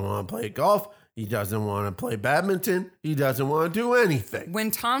 He doesn't want to play golf. He doesn't want to play badminton. He doesn't want to do anything.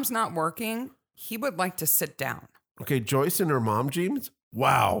 When Tom's not working, he would like to sit down. Okay, Joyce and her mom jeans.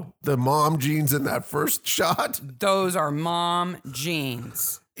 Wow, the mom jeans in that first shot. Those are mom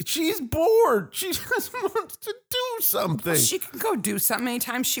jeans. She's bored. She just wants to do something. She can go do something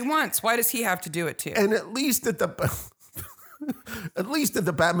anytime she wants. Why does he have to do it too? And at least at the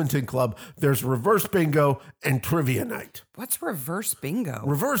badminton club, there's reverse bingo and trivia night. What's reverse bingo?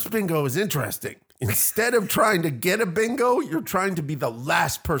 Reverse bingo is interesting. Instead of trying to get a bingo, you're trying to be the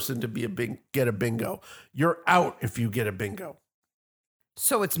last person to get a bingo. You're out if you get a bingo.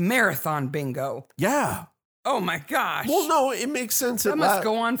 So it's marathon bingo. Yeah. Oh my gosh. Well, no, it makes sense. That must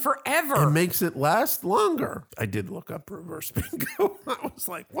go on forever. It makes it last longer. I did look up reverse bingo. I was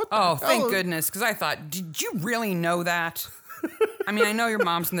like, what the hell? Thank goodness. Because I thought, did you really know that? I mean, I know your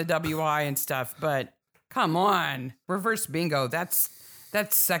mom's in the WI and stuff, but come on. Reverse bingo, that's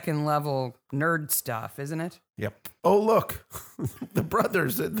second level nerd stuff, isn't it? Yep. Oh, look. The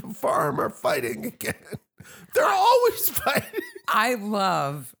brothers at the farm are fighting again. They're always fighting. I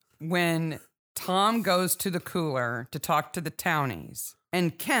love when Tom goes to the cooler to talk to the townies.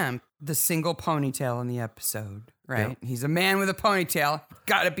 And Kemp, the single ponytail in the episode, right? Yep. He's a man with a ponytail.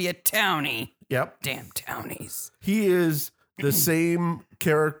 Gotta be a townie. Yep. Damn townies. He is the same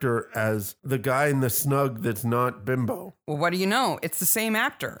character as the guy in the snug that's not Bimbo. Well, what do you know? It's the same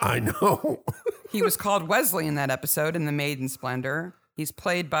actor. I know. He was called Wesley in that episode in The Maiden Splendor. He's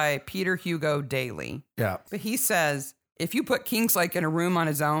played by Peter Hugo Daly. Yeah. But he says if you put Kings Lake in a room on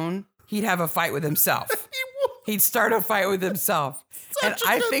his own, he'd have a fight with himself. He'd start a fight with himself. And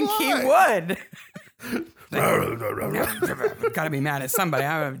I think he would. Gotta be mad at somebody.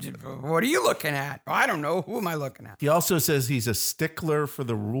 What are you looking at? I don't know. Who am I looking at? He also says he's a stickler for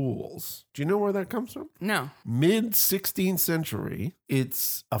the rules. Do you know where that comes from? No. Mid-16th century,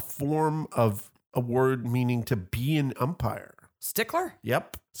 it's a form of a word meaning to be an umpire. Stickler?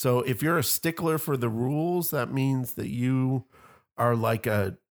 Yep. So if you're a stickler for the rules, that means that you are like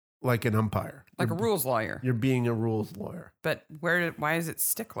an umpire. Like a rules lawyer. You're being a rules lawyer. But why is it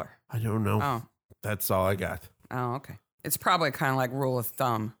stickler? I don't know. Oh. That's all I got. Oh, okay. It's probably kind of like rule of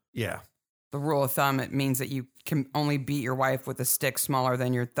thumb. Yeah. The rule of thumb, it means that you can only beat your wife with a stick smaller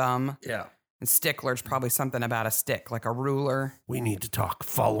than your thumb. Yeah. And stickler's probably something about a stick, like a ruler. We need to talk.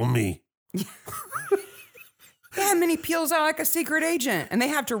 Follow me. Yeah, Minnie peels out like a secret agent, and they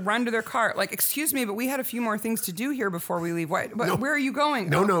have to run to their car. Like, excuse me, but we had a few more things to do here before we leave. Where are you going?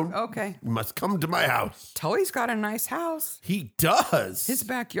 No. Okay. You must come to my house. Tully's got a nice house. He does. His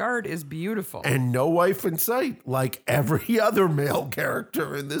backyard is beautiful. And no wife in sight, like every other male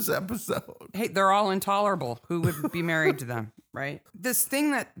character in this episode. Hey, they're all intolerable. Who would be married to them, right? This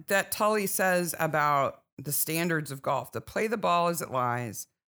thing that Tully says about the standards of golf, to play the ball as it lies,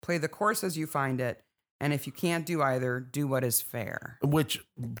 play the course as you find it, and if you can't do either, do what is fair. Which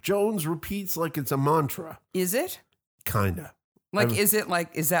Jones repeats like it's a mantra. Is it? Kinda. Is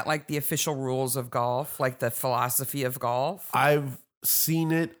that like the official rules of golf? Like the philosophy of golf? I've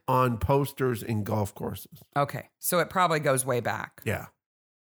seen it on posters in golf courses. Okay. So it probably goes way back. Yeah.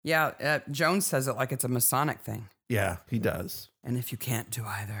 Yeah. Jones says it like it's a Masonic thing. Yeah, he does. And if you can't do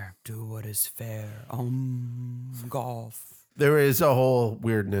either, do what is fair. Golf. There is a whole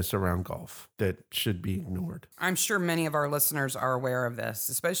weirdness around golf that should be ignored. I'm sure many of our listeners are aware of this,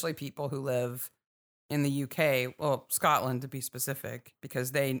 especially people who live in the UK, well, Scotland to be specific,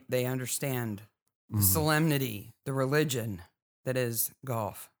 because they understand the solemnity, the religion that is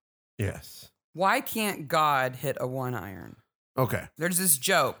golf. Yes. Why can't God hit a 1-iron? Okay. There's this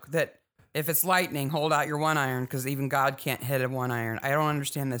joke that if it's lightning, hold out your 1-iron because even God can't hit a 1-iron. I don't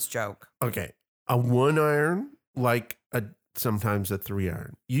understand this joke. Okay. A 1-iron, like sometimes a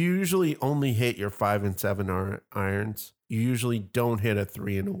 3-iron. You usually only hit your 5 and 7 irons. You usually don't hit a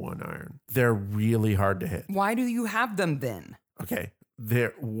 3 and a 1-iron. They're really hard to hit. Why do you have them then? Okay.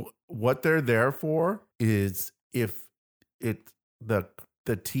 What they're there for is if the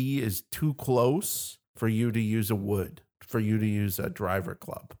tee is too close for you to use a wood, for you to use a driver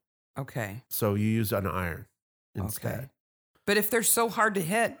club. Okay. So you use an iron instead. Okay. But if they're so hard to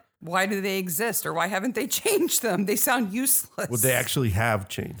hit, why do they exist, or why haven't they changed them? They sound useless. Well, they actually have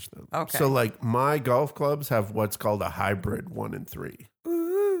changed them. Okay. So like my golf clubs have what's called a hybrid 1 and 3.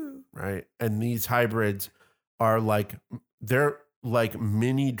 Ooh. Right. And these hybrids are they're like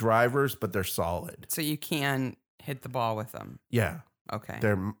mini drivers, but they're solid. So you can hit the ball with them. Yeah. Okay.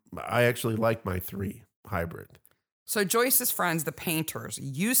 I actually like my 3 hybrid. So Joyce's friends, the painters,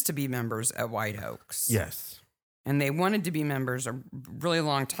 used to be members at White Oaks. Yes. And they wanted to be members a really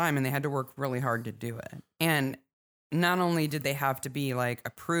long time, and they had to work really hard to do it. And not only did they have to be like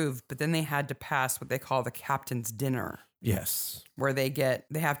approved, but then they had to pass what they call the captain's dinner. Yes. Where they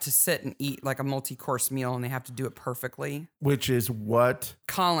have to sit and eat like a multi-course meal, and they have to do it perfectly. Which is what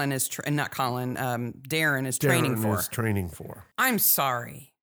Darren is training for. I'm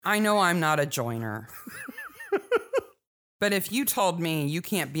sorry. I know I'm not a joiner. But if you told me you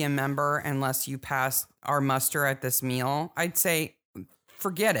can't be a member unless you pass our muster at this meal, I'd say,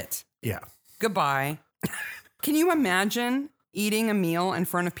 forget it. Yeah. Goodbye. Can you imagine eating a meal in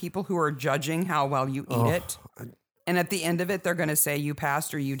front of people who are judging how well you eat it? And at the end of it, they're going to say you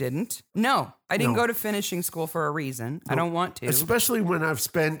passed or you didn't? No, I didn't go to finishing school for a reason. No. I don't want to. Especially when I've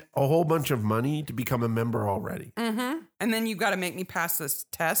spent a whole bunch of money to become a member already. Mm-hmm. And then you got to make me pass this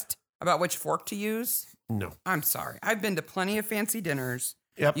test about which fork to use? No. I'm sorry. I've been to plenty of fancy dinners.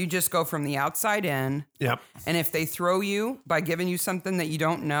 Yep. You just go from the outside in. Yep. And if they throw you by giving you something that you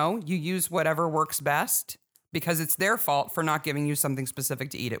don't know, you use whatever works best because it's their fault for not giving you something specific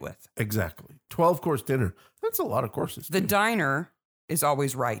to eat it with. Exactly. 12-course dinner. That's a lot of courses. The diner is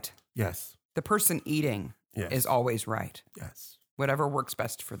always right. Yes. The person eating is always right. Yes. Whatever works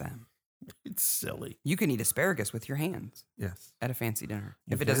best for them. It's silly. You can eat asparagus with your hands. Yes. At a fancy dinner.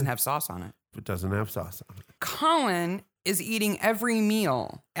 If it doesn't have sauce on it. If it doesn't have sauce on it. Colin is eating every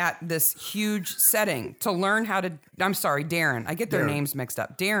meal at this huge setting to learn how to... I'm sorry, Darren. I get their names mixed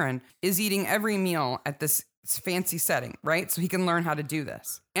up. Darren is eating every meal at this fancy setting, right? So he can learn how to do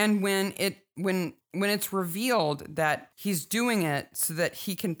this. And when it's revealed that he's doing it so that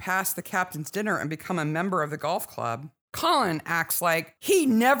he can pass the captain's dinner and become a member of the golf club, Colin acts like he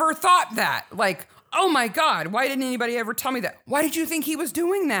never thought that. Like, oh my God, why didn't anybody ever tell me that? Why did you think he was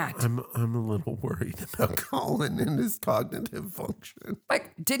doing that? I'm a little worried about Colin and his cognitive function.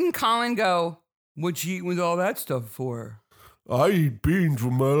 Like, didn't Colin go, what'd you eat with all that stuff for? I eat beans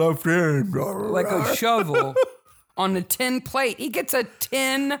with my left hand. Like a shovel on a tin plate. He gets a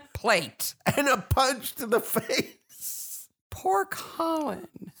tin plate. And a punch to the face. Poor Colin.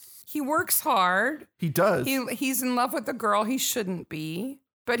 He works hard. He does. He's in love with the girl he shouldn't be,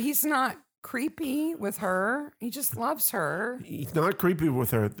 but he's not creepy with her. He just loves her. He's not creepy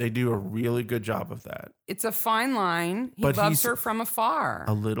with her. They do a really good job of that. It's a fine line. He But loves he's her from afar.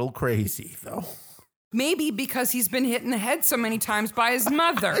 A little crazy, though. Maybe because he's been hit in the head so many times by his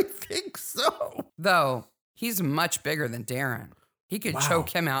mother. I think so. Though, he's much bigger than Darren. He could choke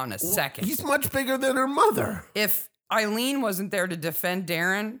him out in a second. He's much bigger than her mother. If Eileen wasn't there to defend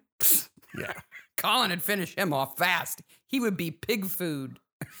Darren, Yeah. Colin would finish him off fast. He would be pig food.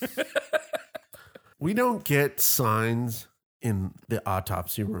 We don't get signs in the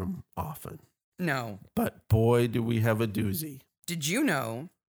autopsy room often, No. but boy, do we have a doozy. Did you know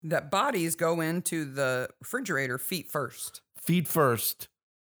that bodies go into the refrigerator feet first? Feet first.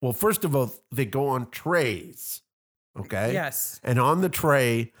 Well, first of all, they go on trays. Okay. Yes. And on the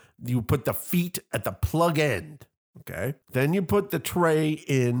tray, you put the feet at the plug end. Okay. Then you put the tray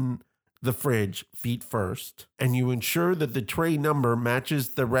in the fridge, feet first, and you ensure that the tray number matches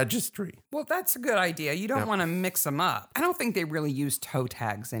the registry. Well, that's a good idea. You don't want to mix them up. I don't think they really use toe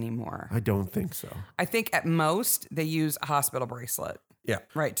tags anymore. I don't think so. I think at most they use a hospital bracelet. Yeah.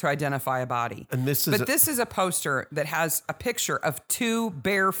 Right, to identify a body. And this is this is a poster that has a picture of two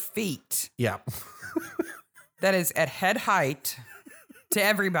bare feet yeah. that is at head height to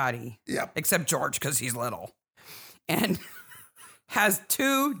everybody. Yeah. Except George, because he's little. And has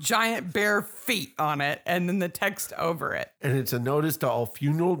two giant bare feet on it and then the text over it. And it's a notice to all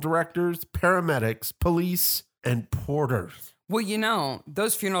funeral directors, paramedics, police, and porters. Well, you know,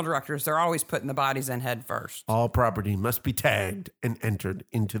 those funeral directors, they're always putting the bodies in head first. All property must be tagged and entered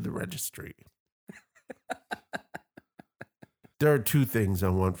into the registry. There are two things I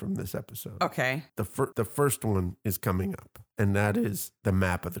want from this episode. Okay. The first one is coming up, and that is the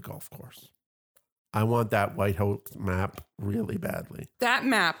map of the golf course. I want that White Oaks map really badly. That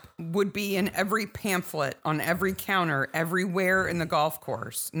map would be in every pamphlet, on every counter, everywhere in the golf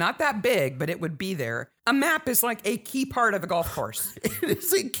course. Not that big, but it would be there. A map is like a key part of a golf course. It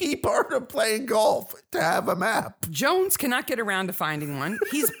is a key part of playing golf to have a map. Jones cannot get around to finding one.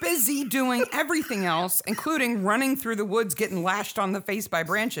 He's busy doing everything else, including running through the woods, getting lashed on the face by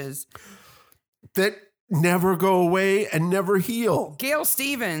branches. That never go away and never heal. Gail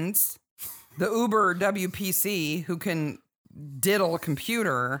Stevens, the Uber WPC who can diddle a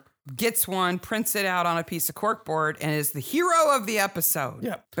computer, gets one, prints it out on a piece of corkboard, and is the hero of the episode.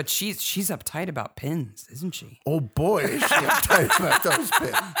 Yeah. But she's uptight about pins, isn't she? Oh boy, is she uptight about those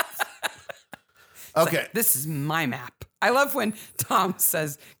pins. Okay. This is my map. I love when Tom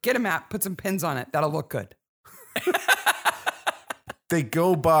says, get a map, put some pins on it. That'll look good. They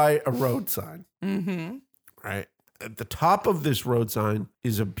go by a road sign. Mm-hmm. Right. At the top of this road sign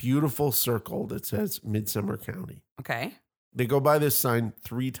is a beautiful circle that says Midsummer County. Okay. They go by this sign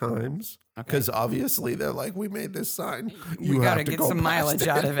 3 times because obviously they're like, we made this sign. We got to get some mileage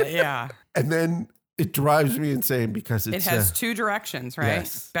out of it. Yeah. And then it drives me insane because it has 2 directions, right?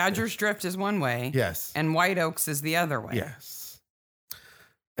 Yes. Badger's Drift is one way. Yes. And White Oaks is the other way. Yes.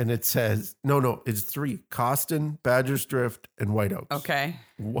 And it says, no, it's 3. Costin, Badger's Drift, and White Oaks. Okay.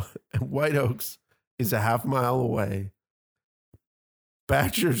 White Oaks is a half mile away.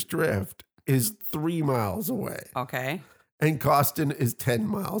 Badger's Drift is 3 miles away. Okay. And Costin is 10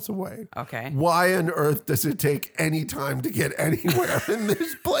 miles away. Okay. Why on earth does it take any time to get anywhere in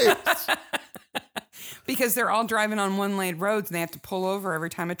this place? Because they're all driving on 1-lane roads and they have to pull over every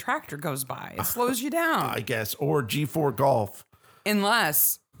time a tractor goes by. It slows you down. I guess. Or G4 Golf.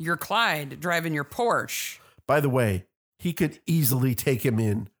 Unless you're Clyde driving your Porsche. By the way, he could easily take him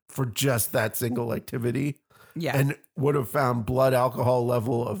in for just that single activity. Yeah. And would have found blood alcohol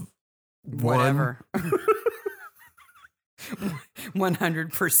level of whatever.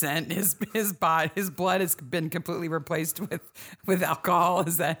 100%. His blood has been completely replaced with alcohol.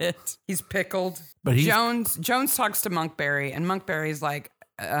 Is that it? He's pickled. But Jones talks to Monkberry, and Monkberry's like,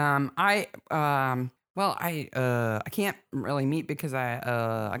 I can't really meet because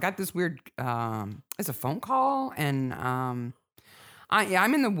I got this weird it's a phone call, and I'm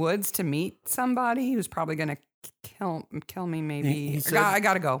in the woods to meet somebody who's probably gonna kill me. Maybe he said, I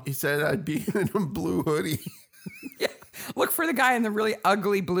gotta go. He said I'd be in a blue hoodie. Yeah, look for the guy in the really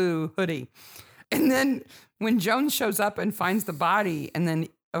ugly blue hoodie. And then when Jones shows up and finds the body, and then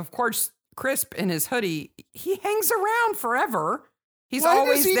of course Crisp in his hoodie, he hangs around forever. He's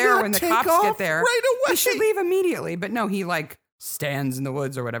always there when the cops get there. Right away. He should leave immediately, but no, he like stands in the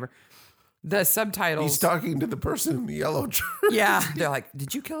woods or whatever. The subtitles. He's talking to the person in the yellow shirt. Yeah, they're like,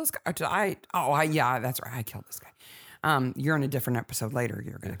 "Did you kill this guy?" Or yeah, that's right. I killed this guy. You're in a different episode later.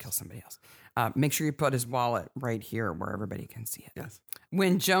 You're going to kill somebody else. Make sure you put his wallet right here where everybody can see it. Yes.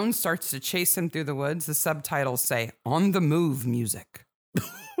 When Jones starts to chase him through the woods, the subtitles say, "On the move music."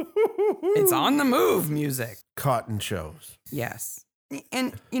 It's on the move music. Cotton shows. Yes.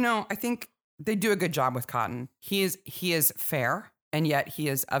 And, I think they do a good job with Cotton. He is fair, and yet he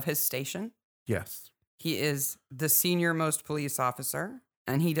is of his station. Yes. He is the senior most police officer,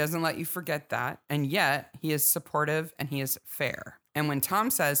 and he doesn't let you forget that. And yet he is supportive and he is fair. And when Tom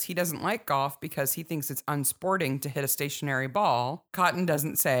says he doesn't like golf because he thinks it's unsporting to hit a stationary ball, Cotton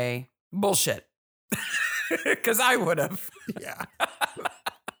doesn't say, "Bullshit." Because I would have. Yeah.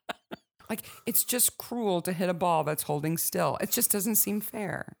 Like, it's just cruel to hit a ball that's holding still. It just doesn't seem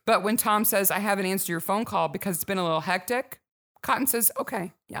fair. But when Tom says, "I haven't answered your phone call because it's been a little hectic," Cotton says,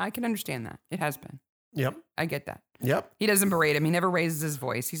 "Okay, yeah, I can understand that. It has been. Yep. I get that." Yep. He doesn't berate him. He never raises his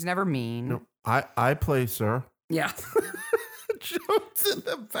voice. He's never mean. No, I play, sir. Yeah. Jones in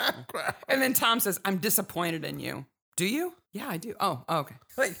the background. And then Tom says, "I'm disappointed in you." "Do you?" "Yeah, I do." Oh, okay.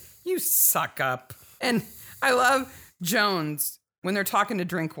 Like, you suck up. And I love Jones when they're talking to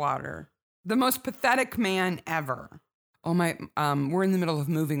Drinkwater. The most pathetic man ever. "Oh my, we're in the middle of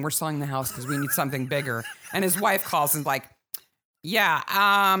moving. We're selling the house because we need something bigger." And his wife calls and like, "Yeah,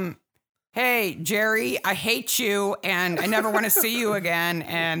 hey, Jerry, I hate you and I never want to see you again.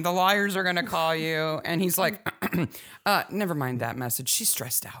 And the lawyers are going to call you." And he's like, "Never mind that message. She's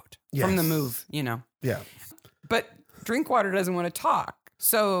stressed out from the move, Yeah. But Drinkwater doesn't want to talk.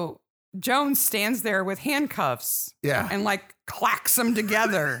 So Jones stands there with handcuffs. Yeah. And like clacks them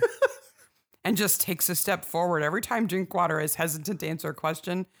together and just takes a step forward. Every time Drinkwater is hesitant to answer a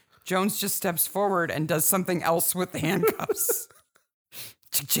question, Jones just steps forward and does something else with the handcuffs.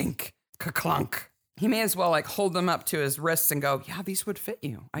 Chink, ka-clunk. He may as well like hold them up to his wrists and go, "Yeah, these would fit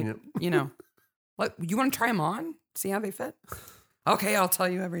you. Like, you want to try them on? See how they fit?" "Okay, I'll tell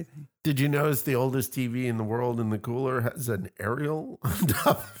you everything." Did you notice the oldest TV in the world in the cooler has an aerial on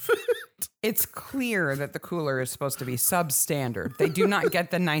top of it? It's clear that the cooler is supposed to be substandard. They do not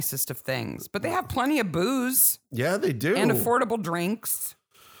get the nicest of things, but they have plenty of booze Yeah, they do. and affordable drinks.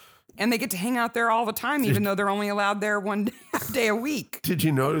 And they get to hang out there all the time, even though they're only allowed there one day a week. Did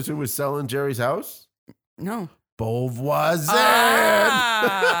you notice who was selling Jerry's house? No. Beauvoisin.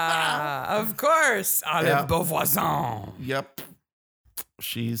 Of course. Olive Beauvoisin. Yep.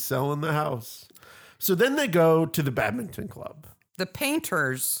 She's selling the house. So then they go to the badminton club. The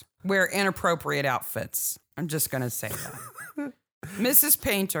painters wear inappropriate outfits. I'm just going to say that. Mrs.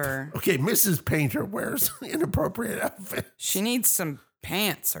 Painter. Okay, Mrs. Painter wears inappropriate outfits. She needs some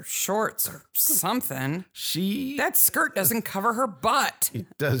pants or shorts or something. She... That skirt doesn't cover her butt. It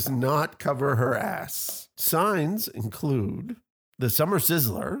does not cover her ass. Signs include the Summer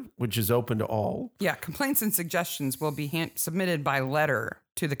Sizzler, which is open to all. Yeah, complaints and suggestions will be submitted by letter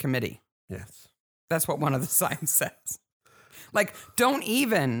to the committee. Yes. That's what one of the signs says. Like, don't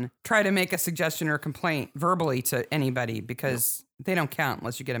even try to make a suggestion or a complaint verbally to anybody because they don't count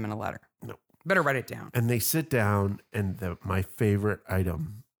unless you get them in a letter. No. Better write it down. And they sit down, and my favorite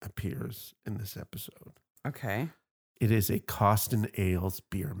item appears in this episode. Okay. It is a Costin Ailes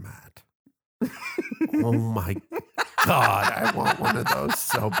beer mat. Oh my God, I want one of those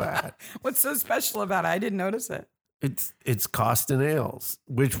so bad. What's so special about it? I didn't notice it. It's Costin Ailes,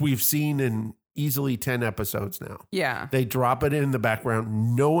 which we've seen in easily 10 episodes now. Yeah. They drop it in the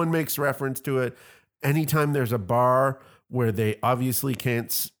background. No one makes reference to it. Anytime there's a bar where they obviously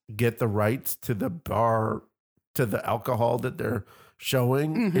can't get the rights to the bar, to the alcohol that they're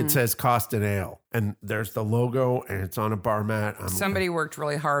showing, it says Costin Ale. And there's the logo, and it's on a bar mat. Somebody worked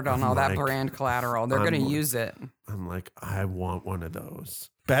really hard on all that brand collateral. They're going to use it. I'm like, I want one of those.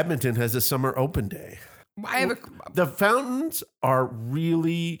 Badminton has a summer open day. The fountains are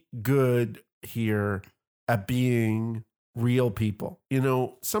really good here at being real people.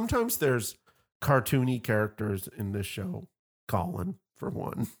 Sometimes there's cartoony characters in this show. Colin, for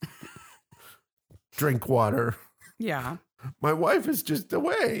one. Drinkwater. Yeah. My wife is just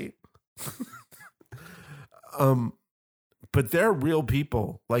away. But they're real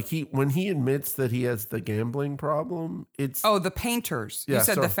people. Like when he admits that he has the gambling problem, it's the painters. You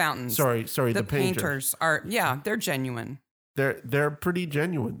said the fountains. Sorry, the painters are they're genuine. They're pretty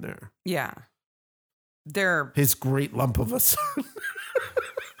genuine there. Yeah. They're his great lump of a son.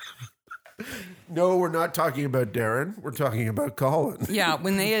 No, we're not talking about Darren. We're talking about Colin. Yeah,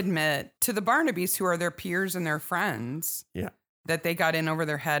 when they admit to the Barnabys, who are their peers and their friends, that they got in over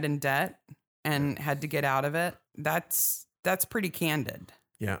their head in debt and had to get out of it, that's pretty candid.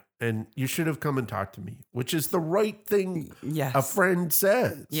 Yeah, and you should have come and talked to me, which is the right thing a friend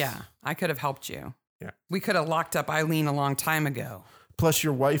says. Yeah, I could have helped you. Yeah. We could have locked up Eileen a long time ago. Plus,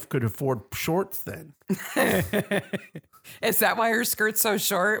 your wife could afford shorts then. Is that why her skirt's so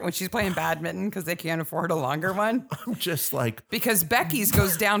short when she's playing badminton? Because they can't afford a longer one? I'm just like, Because Becky's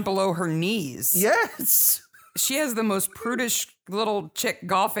goes down below her knees. yes. She has the most prudish little chick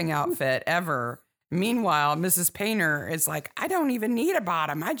golfing outfit ever. Meanwhile, Mrs. Painter is like, I don't even need a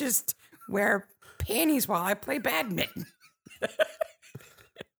bottom. I just wear panties while I play badminton.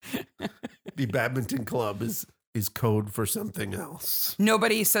 The badminton club is code for something else.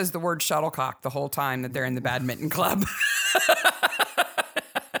 Nobody says the word shuttlecock the whole time that they're in the badminton club.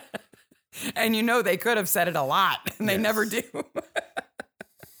 And you know they could have said it a lot, and they never do.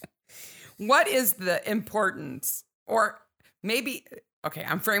 What is the importance, or maybe, okay,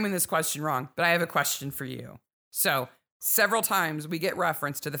 I'm framing this question wrong, but I have a question for you. So several times we get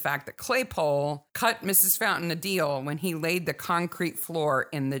reference to the fact that Claypole cut Mrs. Fountain a deal when he laid the concrete floor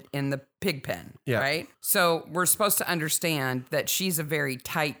in the pig pen, right? So we're supposed to understand that she's a very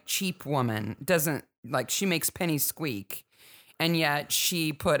tight, cheap woman. She makes pennies squeak. And yet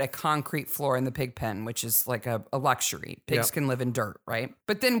she put a concrete floor in the pig pen, which is like a luxury. Pigs can live in dirt, right?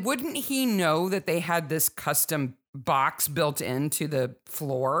 But then wouldn't he know that they had this custom box built into the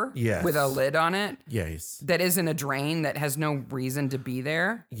floor with a lid on it? Yes. That isn't a drain, that has no reason to be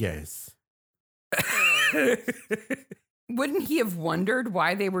there? Yes. Wouldn't he have wondered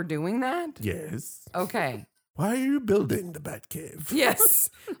why they were doing that? Yes. Okay. Why are you building the Batcave?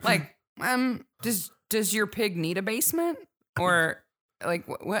 Yes. Like, does your pig need a basement? Or like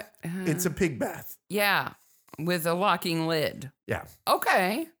what? It's a pig bath. Yeah, with a locking lid. Yeah.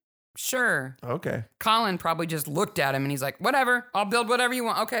 Okay, sure. Okay. Colin probably just looked at him and he's like, whatever, I'll build whatever you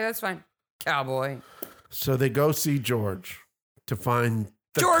want. Okay, that's fine. Cowboy. So they go see George to find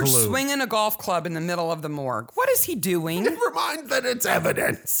the George clue. swinging a golf club in the middle of the morgue. What is he doing? Never mind that it's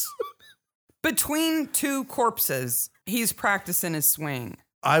evidence. Between two corpses, he's practicing his swing.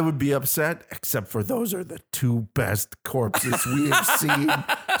 I would be upset, except for those are the two best corpses we have seen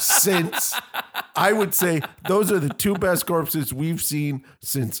since. I would say those are the two best corpses we've seen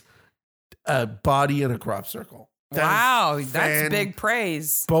since a body in a crop circle. Wow, that's big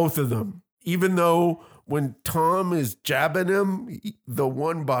praise. Both of them. Even though when Tom is jabbing him, the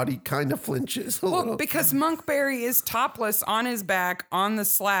one body kind of flinches a little. Because Monkberry is topless on his back on the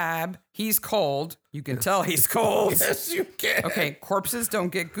slab. He's cold. You can tell he's cold. Yes, you can. Okay, corpses don't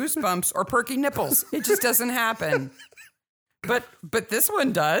get goosebumps or perky nipples. It just doesn't happen. But this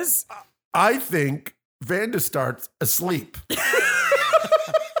one does. I think Vanda starts asleep.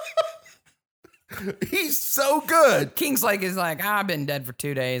 He's so good. Kingslake is like, I've been dead for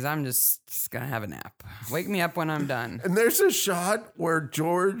 2 days. I'm just going to have a nap. Wake me up when I'm done. And there's a shot where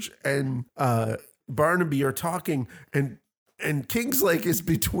George and Barnaby are talking and Kingslake is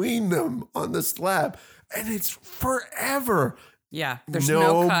between them on the slab. And it's forever. Yeah, there's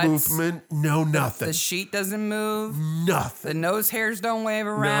no cuts. Movement, no nothing. The sheet doesn't move. Nothing. The nose hairs don't wave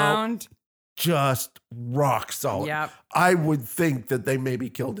around. No, just rock solid. Yep. I would think that they maybe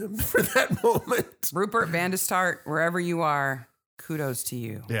killed him for that moment. Rupert Vandestart, wherever you are, kudos to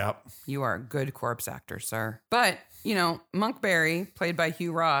you. Yeah. You are a good corpse actor, sir. But, Monkberry, played by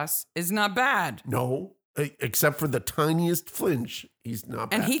Hugh Ross, is not bad. No, except for the tiniest flinch. He's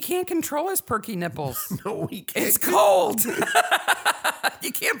not bad. And he can't control his perky nipples. No, he can't. It's cold.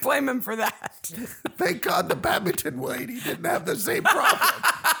 You can't blame him for that. Thank God the badminton lady didn't have the same problem.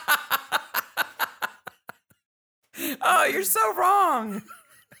 Oh, you're so wrong.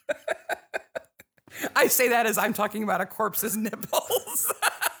 I say that as I'm talking about a corpse's nipples.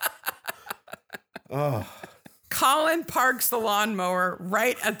 Oh. Colin parks the lawnmower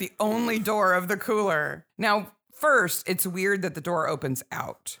right at the only door of the cooler. Now, first, it's weird that the door opens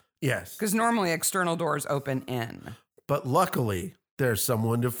out. Yes. Because normally external doors open in. But luckily, there's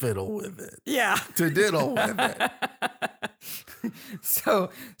someone to fiddle with it. Yeah. To diddle with it. So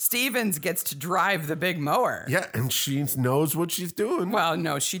Stevens gets to drive the big mower. Yeah, and she knows what she's doing. Well,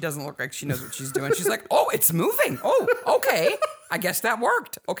 no, she doesn't look like she knows what she's doing. She's like, oh, it's moving. Oh, okay. I guess that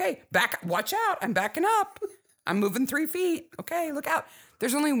worked. Okay, watch out. I'm backing up. I'm moving 3 feet. Okay, look out.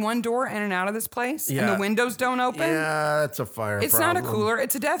 There's only one door in and out of this place, and the windows don't open. Yeah, that's a fire It's problem. not a cooler.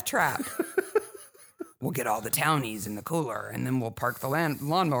 It's a death trap. We'll get all the townies in the cooler, and then we'll park the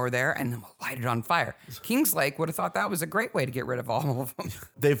lawnmower there, and then we'll light it on fire. Kingslake would have thought that was a great way to get rid of all of them.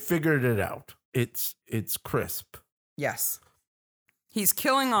 They've figured it out. It's crisp. Yes. He's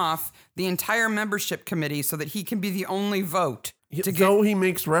killing off the entire membership committee so that he can be the only vote. Though he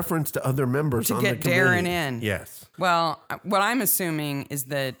makes reference to other members to on get the committee. Darren in. Yes. Well, what I'm assuming is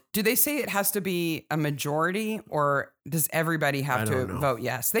that, do they say it has to be a majority, or does everybody have to vote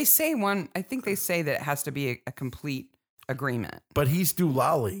yes? They say I think they say that it has to be a complete agreement. But he's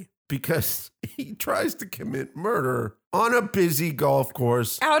doolally because he tries to commit murder on a busy golf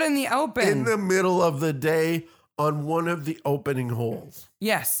course. Out in the open. In the middle of the day on one of the opening holes.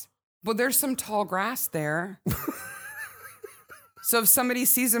 Yes. Well, there's some tall grass there. So if somebody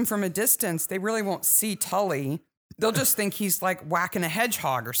sees him from a distance, they really won't see Tully. They'll just think he's like whacking a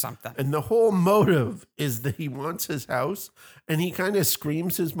hedgehog or something. And the whole motive is that he wants his house, and he kind of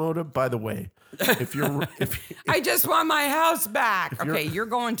screams his motive. By the way, if I just want my house back. Okay, you're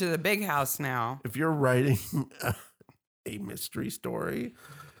going to the big house now. If you're writing a mystery story,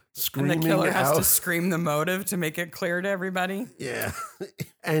 screaming and the killer has out, to scream the motive to make it clear to everybody. Yeah,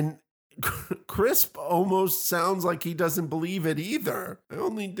 and Crisp almost sounds like he doesn't believe it either. I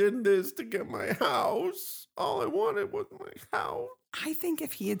only did this to get my house. All I wanted was my house. I think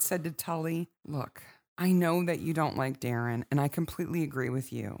if he had said to Tully, look, I know that you don't like Darren, and I completely agree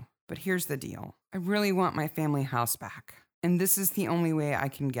with you, but here's the deal. I really want my family house back, and this is the only way I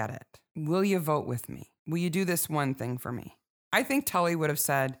can get it. Will you vote with me? Will you do this one thing for me? I think Tully would have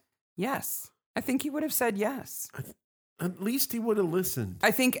said yes. I think he would have said yes. At least he would have listened.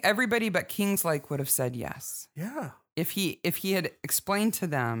 I think everybody but Kingslake would have said yes. Yeah. If he had explained to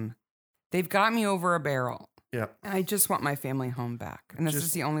them, they've got me over a barrel. Yeah. I just want my family home back. And this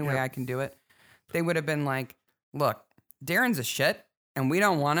is the only way I can do it. They would have been like, look, Darren's a shit and we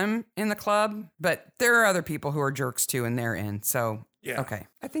don't want him in the club, but there are other people who are jerks too and they're in. So, okay.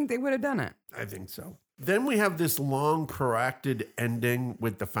 I think they would have done it. I think so. Then we have this long protracted ending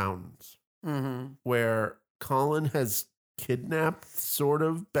with the fountains where Colin has kidnapped sort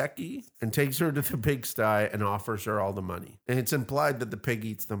of Becky and takes her to the pigsty and offers her all the money. And it's implied that the pig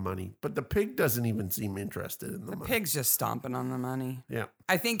eats the money, but the pig doesn't even seem interested in the money. The pig's just stomping on the money. Yeah.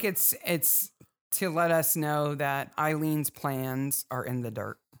 I think it's to let us know that Eileen's plans are in the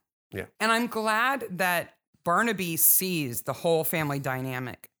dirt. Yeah. And I'm glad that Barnaby sees the whole family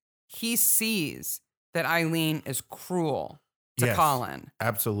dynamic. He sees that Eileen is cruel to Colin.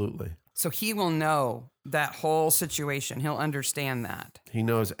 Absolutely. So he will know that whole situation. He'll understand that. He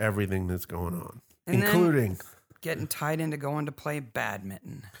knows everything that's going on, and including getting tied into going to play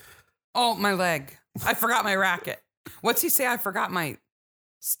badminton. Oh, my leg. I forgot my racket. What's he say? I forgot my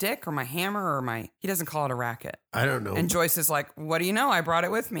stick or my hammer or he doesn't call it a racket. I don't know. And Joyce is like, what do you know? I brought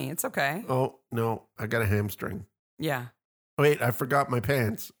it with me. It's okay. Oh, no, I got a hamstring. Yeah. Wait, I forgot my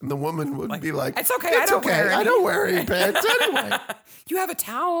pants. And the woman would be like, it's okay. I don't wear any. I don't wear any pants anyway. You have a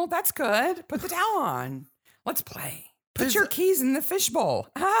towel. That's good. Put the towel on. Let's play. Put your keys in the fishbowl.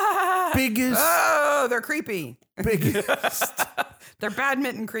 Biggest. Oh, they're creepy. Biggest. They're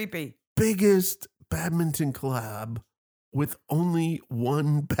badminton creepy. Biggest badminton club with only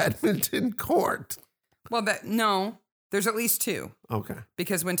one badminton court. Well, no. There's at least two. Okay.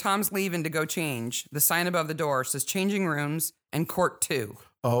 Because when Tom's leaving to go change, the sign above the door says changing rooms and court 2.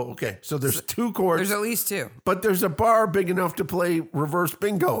 Oh, okay. So there's two courts. There's at least two. But there's a bar big enough to play reverse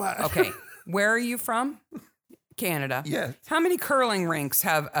bingo at. Okay. Where are you from? Canada. Yes. How many curling rinks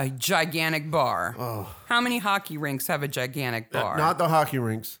have a gigantic bar? Oh. How many hockey rinks have a gigantic bar? Not the hockey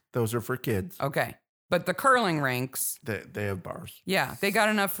rinks. Those are for kids. Okay. But the curling rinks, they have bars. Yeah, they got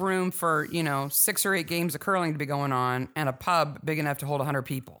enough room for, 6 or 8 games of curling to be going on and a pub big enough to hold 100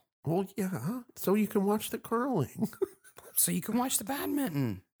 people. Well, yeah, so you can watch the curling. So you can watch the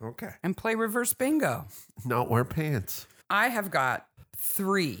badminton. Okay. And play reverse bingo. Not wear pants. I have got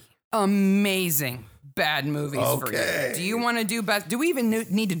 3 amazing bad movies for you. Do you want to do best? Do we even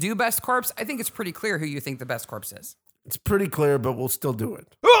need to do best corpse? I think it's pretty clear who you think the best corpse is. It's pretty clear, but we'll still do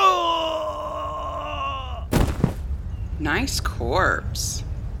it. Nice corpse.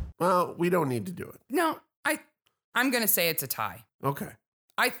 Well, we don't need to do it. No, I'm going to say it's a tie. Okay.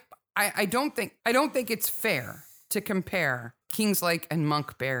 I don't think it's fair to compare Kingslake and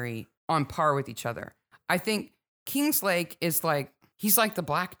Monkberry on par with each other. I think Kingslake is he's like the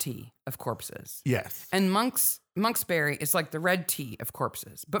black tea of corpses. Yes. And Monksberry is like the red tea of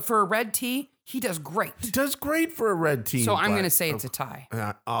corpses. But for a red tea, he does great. He does great for a red tea. So I'm going to say it's a tie.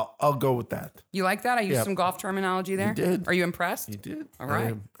 I'll go with that. You like that? I used some golf terminology there? You did. Are you impressed? You did. All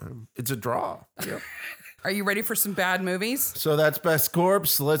right. It's a draw. Yep. Are you ready for some bad movies? So that's Best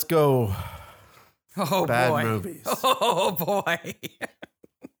Corpse. Let's go. Oh, bad boy. Movies. Oh, boy.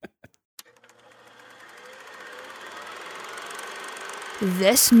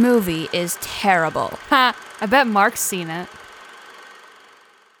 This movie is terrible. Ha! I bet Mark's seen it.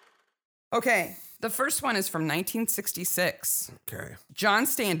 Okay, The first one is from 1966. Okay. John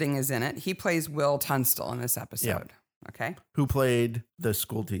Standing is in it. He plays Will Tunstall in this episode. Yep. Okay. Who played the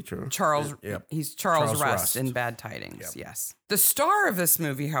school teacher? Charles. Yep. He's Charles Charles Rust Rust. in Bad Tidings. Yep. Yes. The star of this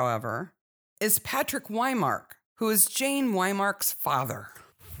movie, however, is Patrick Wymark, who is Jane Wymark's father.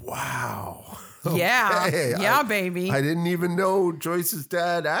 Wow. Yeah. Okay. Yeah, baby. I didn't even know Joyce's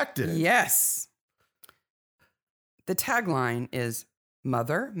dad acted. Yes. The tagline is,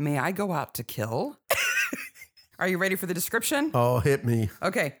 "Mother, may I go out to kill?" Are you ready for the description? Oh, hit me.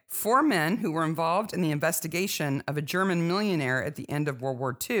 Okay. 4 men who were involved in the investigation of a German millionaire at the end of World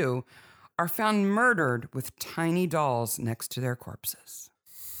War II are found murdered with tiny dolls next to their corpses.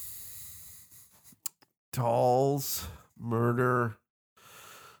 Dolls, murder.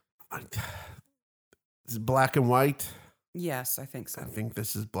 Is it black and white? Yes, I think so. I think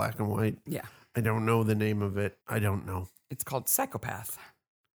this is black and white. Yeah. I don't know the name of it. I don't know. It's called Psychopath.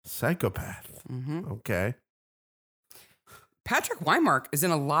 Psychopath. Mm-hmm. Okay. Patrick Wymark is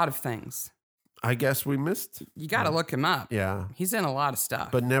in a lot of things. I guess we missed. You got to look him up. Yeah. He's in a lot of stuff.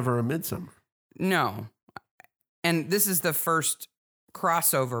 But never a Midsummer. No. And this is the first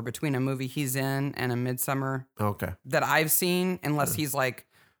crossover between a movie he's in and a Midsummer Okay. that I've seen, unless he's like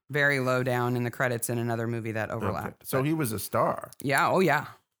very low down in the credits in another movie that overlapped. Okay. So he was a star. Yeah. Oh, yeah.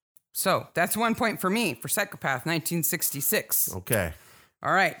 So that's 1 point for me for Psychopath 1966. Okay.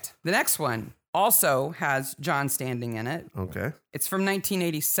 All right. The next one also has John Standing in it. Okay. It's from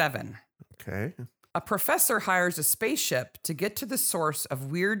 1987. Okay. A professor hires a spaceship to get to the source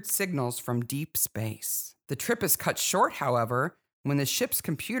of weird signals from deep space. The trip is cut short, however, when the ship's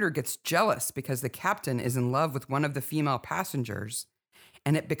computer gets jealous because the captain is in love with one of the female passengers,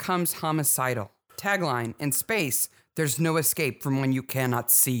 and it becomes homicidal. Tagline, in space, there's no escape from when you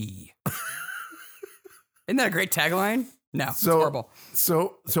cannot see. Isn't that a great tagline? No, it's horrible.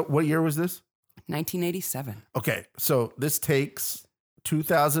 So what year was this? 1987. Okay. So this takes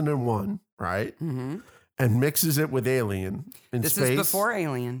 2001, right? Mm-hmm. And mixes it with Alien. In This space, is before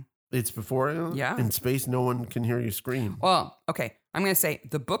Alien. It's before Alien? Yeah. In space, no one can hear you scream. Well, okay. I'm going to say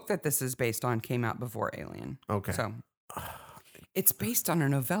the book that this is based on came out before Alien. Okay. So it's based on a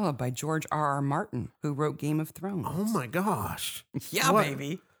novella by George R.R. Martin, who wrote Game of Thrones. Oh my gosh. Yeah, What?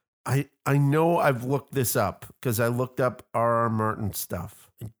 baby. I know I've looked this up because I looked up R.R. Martin stuff.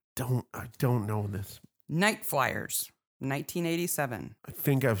 I don't know this. Night Flyers, 1987. I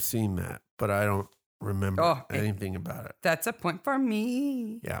think I've seen that, but I don't remember anything about it. That's a point for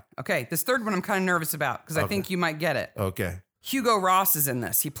me. Yeah. Okay, this third one I'm kind of nervous about because I think you might get it. Okay. Hugo Ross is in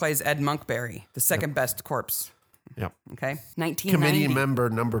this. He plays Ed Monkberry, the second best corpse. Yep. Okay, 1990. Committee member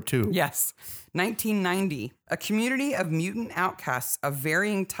number 2. Yes. 1990. A community of mutant outcasts of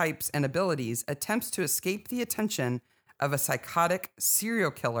varying types and abilities attempts to escape the attention of a psychotic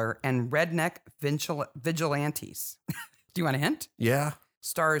serial killer and redneck vigilantes. Do you want a hint? Yeah.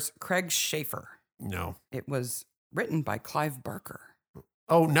 Stars Craig Schaefer. No. It was written by Clive Barker.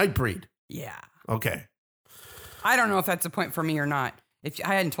 Oh, Nightbreed. Yeah. Okay. I don't know if that's a point for me or not. If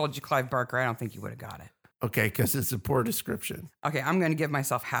I hadn't told you Clive Barker, I don't think you would have got it. Okay, because it's a poor description. Okay, I'm going to give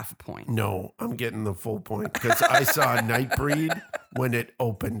myself half a point. No, I'm getting the full point because I saw Nightbreed when it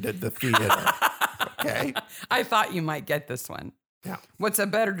opened at the theater. Okay. I thought you might get this one. Yeah. What's a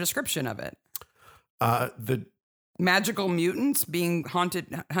better description of it? The Magical mutants being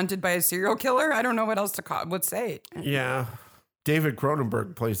hunted by a serial killer? I don't know what else to say it. Yeah. David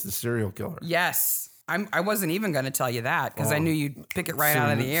Cronenberg plays the serial killer. Yes. I wasn't even going to tell you that because I knew you'd pick it right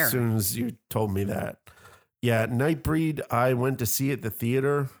out of the air. As soon as you told me that. Yeah, Nightbreed, I went to see at the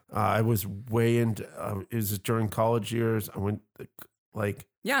theater. I was way into, it was during college years. I went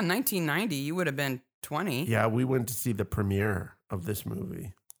Yeah, in 1990, you would have been 20. Yeah, we went to see the premiere of this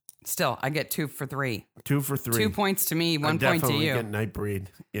movie. Still, I get 2 for 3. 2 for 3. 2 points to me, 1 point to definitely you. get Nightbreed.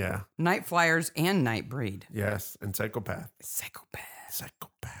 Yeah. Night Flyers and Nightbreed. Yes, and Psychopath. Psychopath.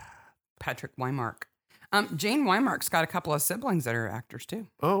 Patrick Wymark. Jane Wymark's got a couple of siblings that are actors too.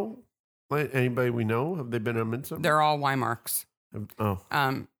 Oh, anybody we know? Have they been on Midsommar? They're all Wymarks. Oh.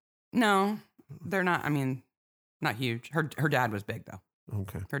 No, they're not. I mean, not huge. Her dad was big though.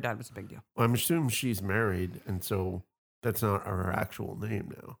 Okay. Her dad was a big deal. Well, I'm assuming she's married, and so that's not her actual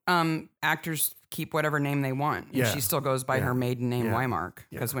name now. Actors keep whatever name they want. And Yeah. she still goes by her maiden name, Yeah. Wymark,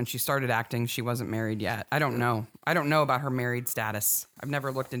 because when she started acting, she wasn't married yet. I don't know. I don't know about her married status. I've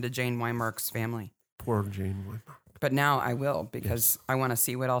never looked into Jane Wymark's family. Poor Jane Wymark. But now I will because I want to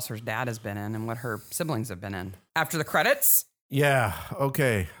see what else her dad has been in and what her siblings have been in. After the credits? Yeah.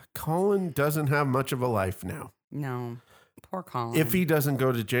 Okay. Colin doesn't have much of a life now. No. Poor Colin. If he doesn't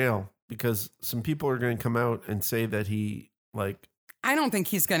go to jail, because some people are going to come out and say that he I don't think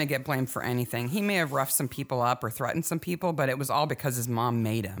he's going to get blamed for anything. He may have roughed some people up or threatened some people, but it was all because his mom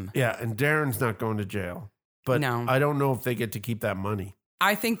made him. Yeah, and Darren's not going to jail. But No. I don't know if they get to keep that money.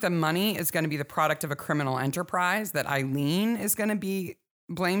 I think the money is going to be the product of a criminal enterprise that Eileen is going to be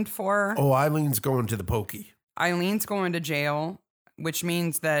blamed for. Oh, Eileen's going to the pokey. Eileen's going to jail, which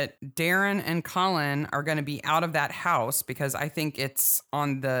means that Darren and Colin are going to be out of that house because I think it's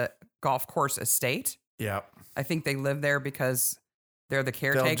on the golf course estate. Yeah. I think they live there because they're the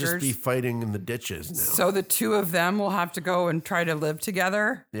They'll caretakers. just be fighting in the ditches now. So the two of them will have to go and try to live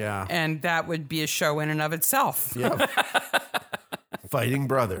together. Yeah. And that would be a show in and of itself. Yeah. Fighting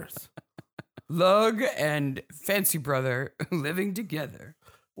brothers. Lug and Fancy Brother living together.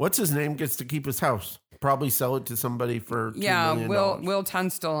 What's his name gets to keep his house? Probably sell it to somebody for $2 million. Will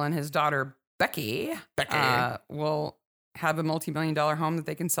Tunstall and his daughter Becky, will have a multi-million-dollar home that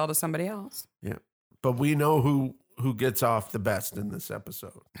they can sell to somebody else. Yeah. But we know who gets off the best in this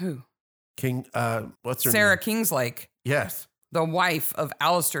episode. Who? What's her Sarah name? Kingslake, Yes. the wife of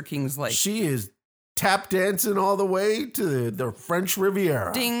Alistair Kingslake. She is tap dancing all the way to the French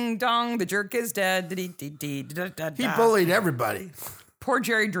Riviera. Ding dong, the jerk is dead. He bullied everybody. Poor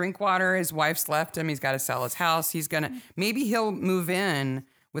Jerry Drinkwater, his wife's left him. He's got to sell his house. Maybe he'll move in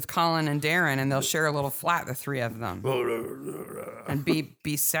with Colin and Darren and they'll share a little flat, the three of them, and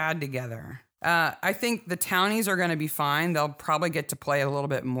be sad together. I think the townies are going to be fine. They'll probably get to play a little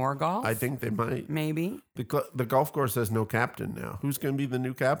bit more golf. I think they might. Maybe. The golf course has no captain now. Who's going to be the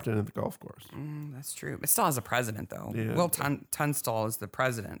new captain of the golf course? That's true. It still has a president, though. Yeah. Will Tunstall is the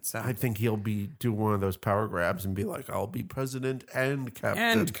president. So I think he'll do one of those power grabs and be like, I'll be president and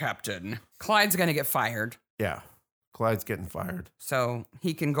captain. captain. Clyde's going to get fired. Yeah. Clyde's getting fired. So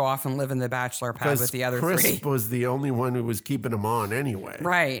he can go off and live in the bachelor pad with the other Chris three. was the only one who was keeping him on anyway.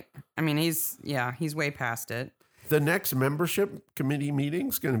 Right. I mean, he's way past it. The next membership committee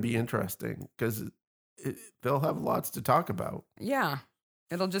meeting's going to be interesting because they'll have lots to talk about. Yeah.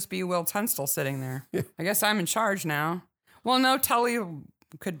 It'll just be Will Tunstall sitting there. Yeah. I guess I'm in charge now. Well, no, Tully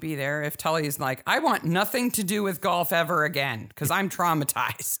could be there if Tully's like, I want nothing to do with golf ever again because I'm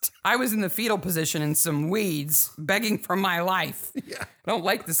traumatized. I was in the fetal position in some weeds begging for my life. Yeah. I don't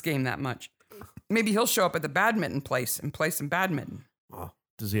like this game that much. Maybe he'll show up at the badminton place and play some badminton. Well,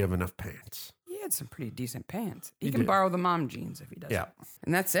 does he have enough pants? He had some pretty decent pants. He He can did. borrow the mom jeans if he does. Yeah.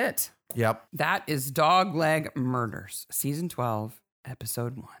 And that's it. Yep. That is Dogleg Murders, Season 12,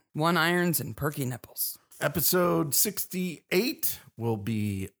 Episode 1. One irons and perky nipples. Episode 68 will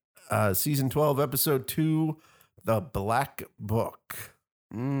be season 12, episode 2, The Black Book.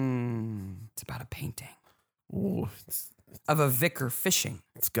 It's about a painting Ooh, of a vicar fishing.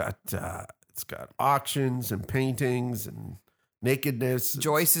 it's got auctions and paintings and nakedness.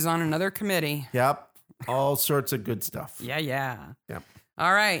 Joyce is on another committee. Yep. All sorts of good stuff. Yeah. Yep.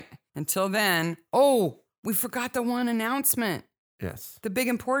 All right. Until then. Oh, we forgot the one announcement. Yes. The big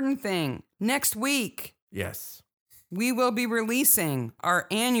important thing. Next week, Yes. we will be releasing our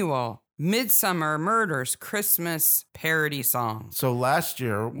annual Midsummer Murders Christmas parody song. So last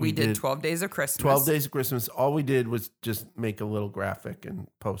year We did 12 Days of Christmas. 12 Days of Christmas. All we did was just make a little graphic and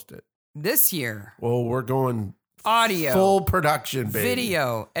post it. This year, Well, we're going audio, full production, baby.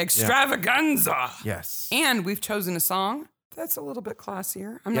 video, extravaganza. Yes. And we've chosen a song that's a little bit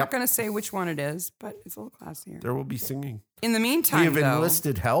classier. I'm not Yep. going to say which one it is, but it's a little classier. There will be singing. In the meantime, We have though,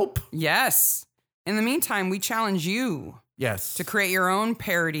 enlisted help. yes. In the meantime, we challenge you Yes. to create your own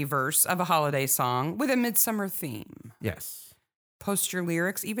parody verse of a holiday song with a midsummer theme. Yes. Post your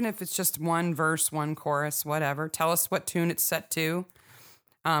lyrics, even if it's just one verse, one chorus, whatever. Tell us what tune it's set to.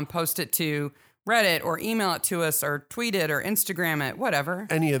 Post it to Reddit or email it to us or tweet it or Instagram it, whatever.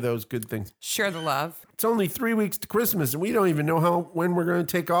 Any of those good things. Share the love. It's only 3 weeks to Christmas, and we don't even know when we're going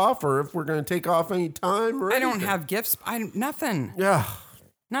to take off or if we're going to take off any time. Or I don't anything. have gifts. Yeah.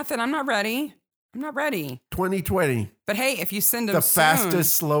 Nothing. I'm not ready. 2020, But hey, if you send them the soon,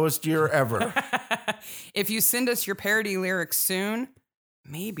 fastest, slowest year ever. if you send us your parody lyrics soon,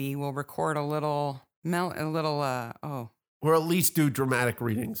 maybe we'll record a little Or at least do dramatic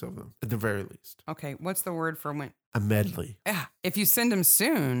readings of them, at the very least. okay, what's the word for when? A medley. Yeah, if you send them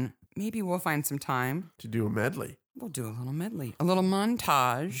soon, maybe we'll find some time. To do a medley. We'll do a little medley, a little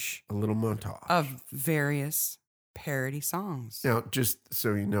montage A little montage. of various parody songs. Now, just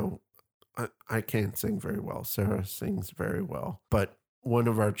so you know, I can't sing very well. Sarah sings very well, but one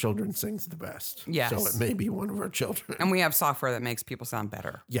of our children sings the best. Yes. So it may be one of our children. And we have software that makes people sound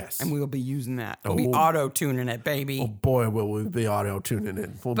better. Yes. And we will be using that. We'll be Oh. auto-tuning it, baby. Oh boy, will we be auto tuning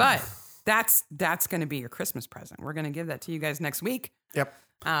in. But that's going to be your Christmas present. We're going to give that to you guys next week. Yep.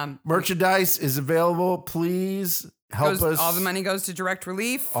 Um, Merchandise is available. Please help us. All the money goes to Direct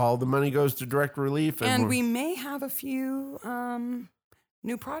Relief. All the money goes to Direct Relief. And we may have a few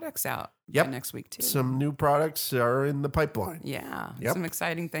new products out by next week, too. Some new products are in the pipeline. Yeah. Some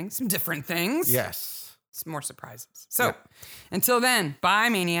exciting things, some different things. Yes. Some more surprises. So until then, bye,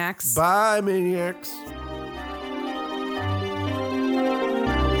 Maniacs. Bye, Maniacs.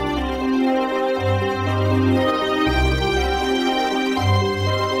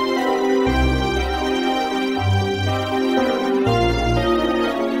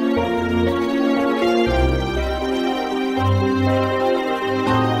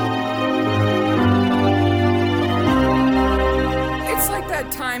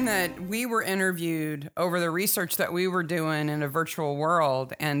 Time that we were interviewed over the research that we were doing in a virtual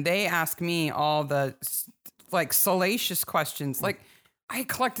world, and they asked me all the like salacious questions. Like, I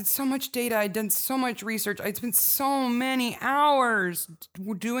collected so much data, I did so much research, I spent so many hours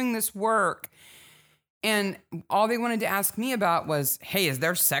doing this work, and all they wanted to ask me about was, hey, is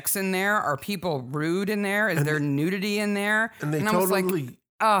there sex in there? Are people rude in there? Is there nudity in there? And I was like,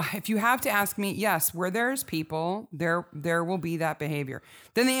 if you have to ask me, yes, where there's people, there will be that behavior.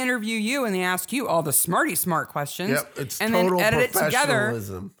 Then they interview you and they ask you all the smarty smart questions. Yep, it's and total then edit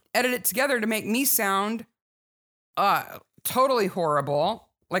professionalism. Edit it together to make me sound totally horrible,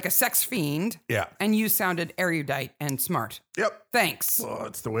 like a sex fiend. Yeah. And you sounded erudite and smart. Yep. Thanks. Well,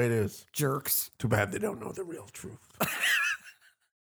 that's the way it is. Jerks. Too bad they don't know the real truth.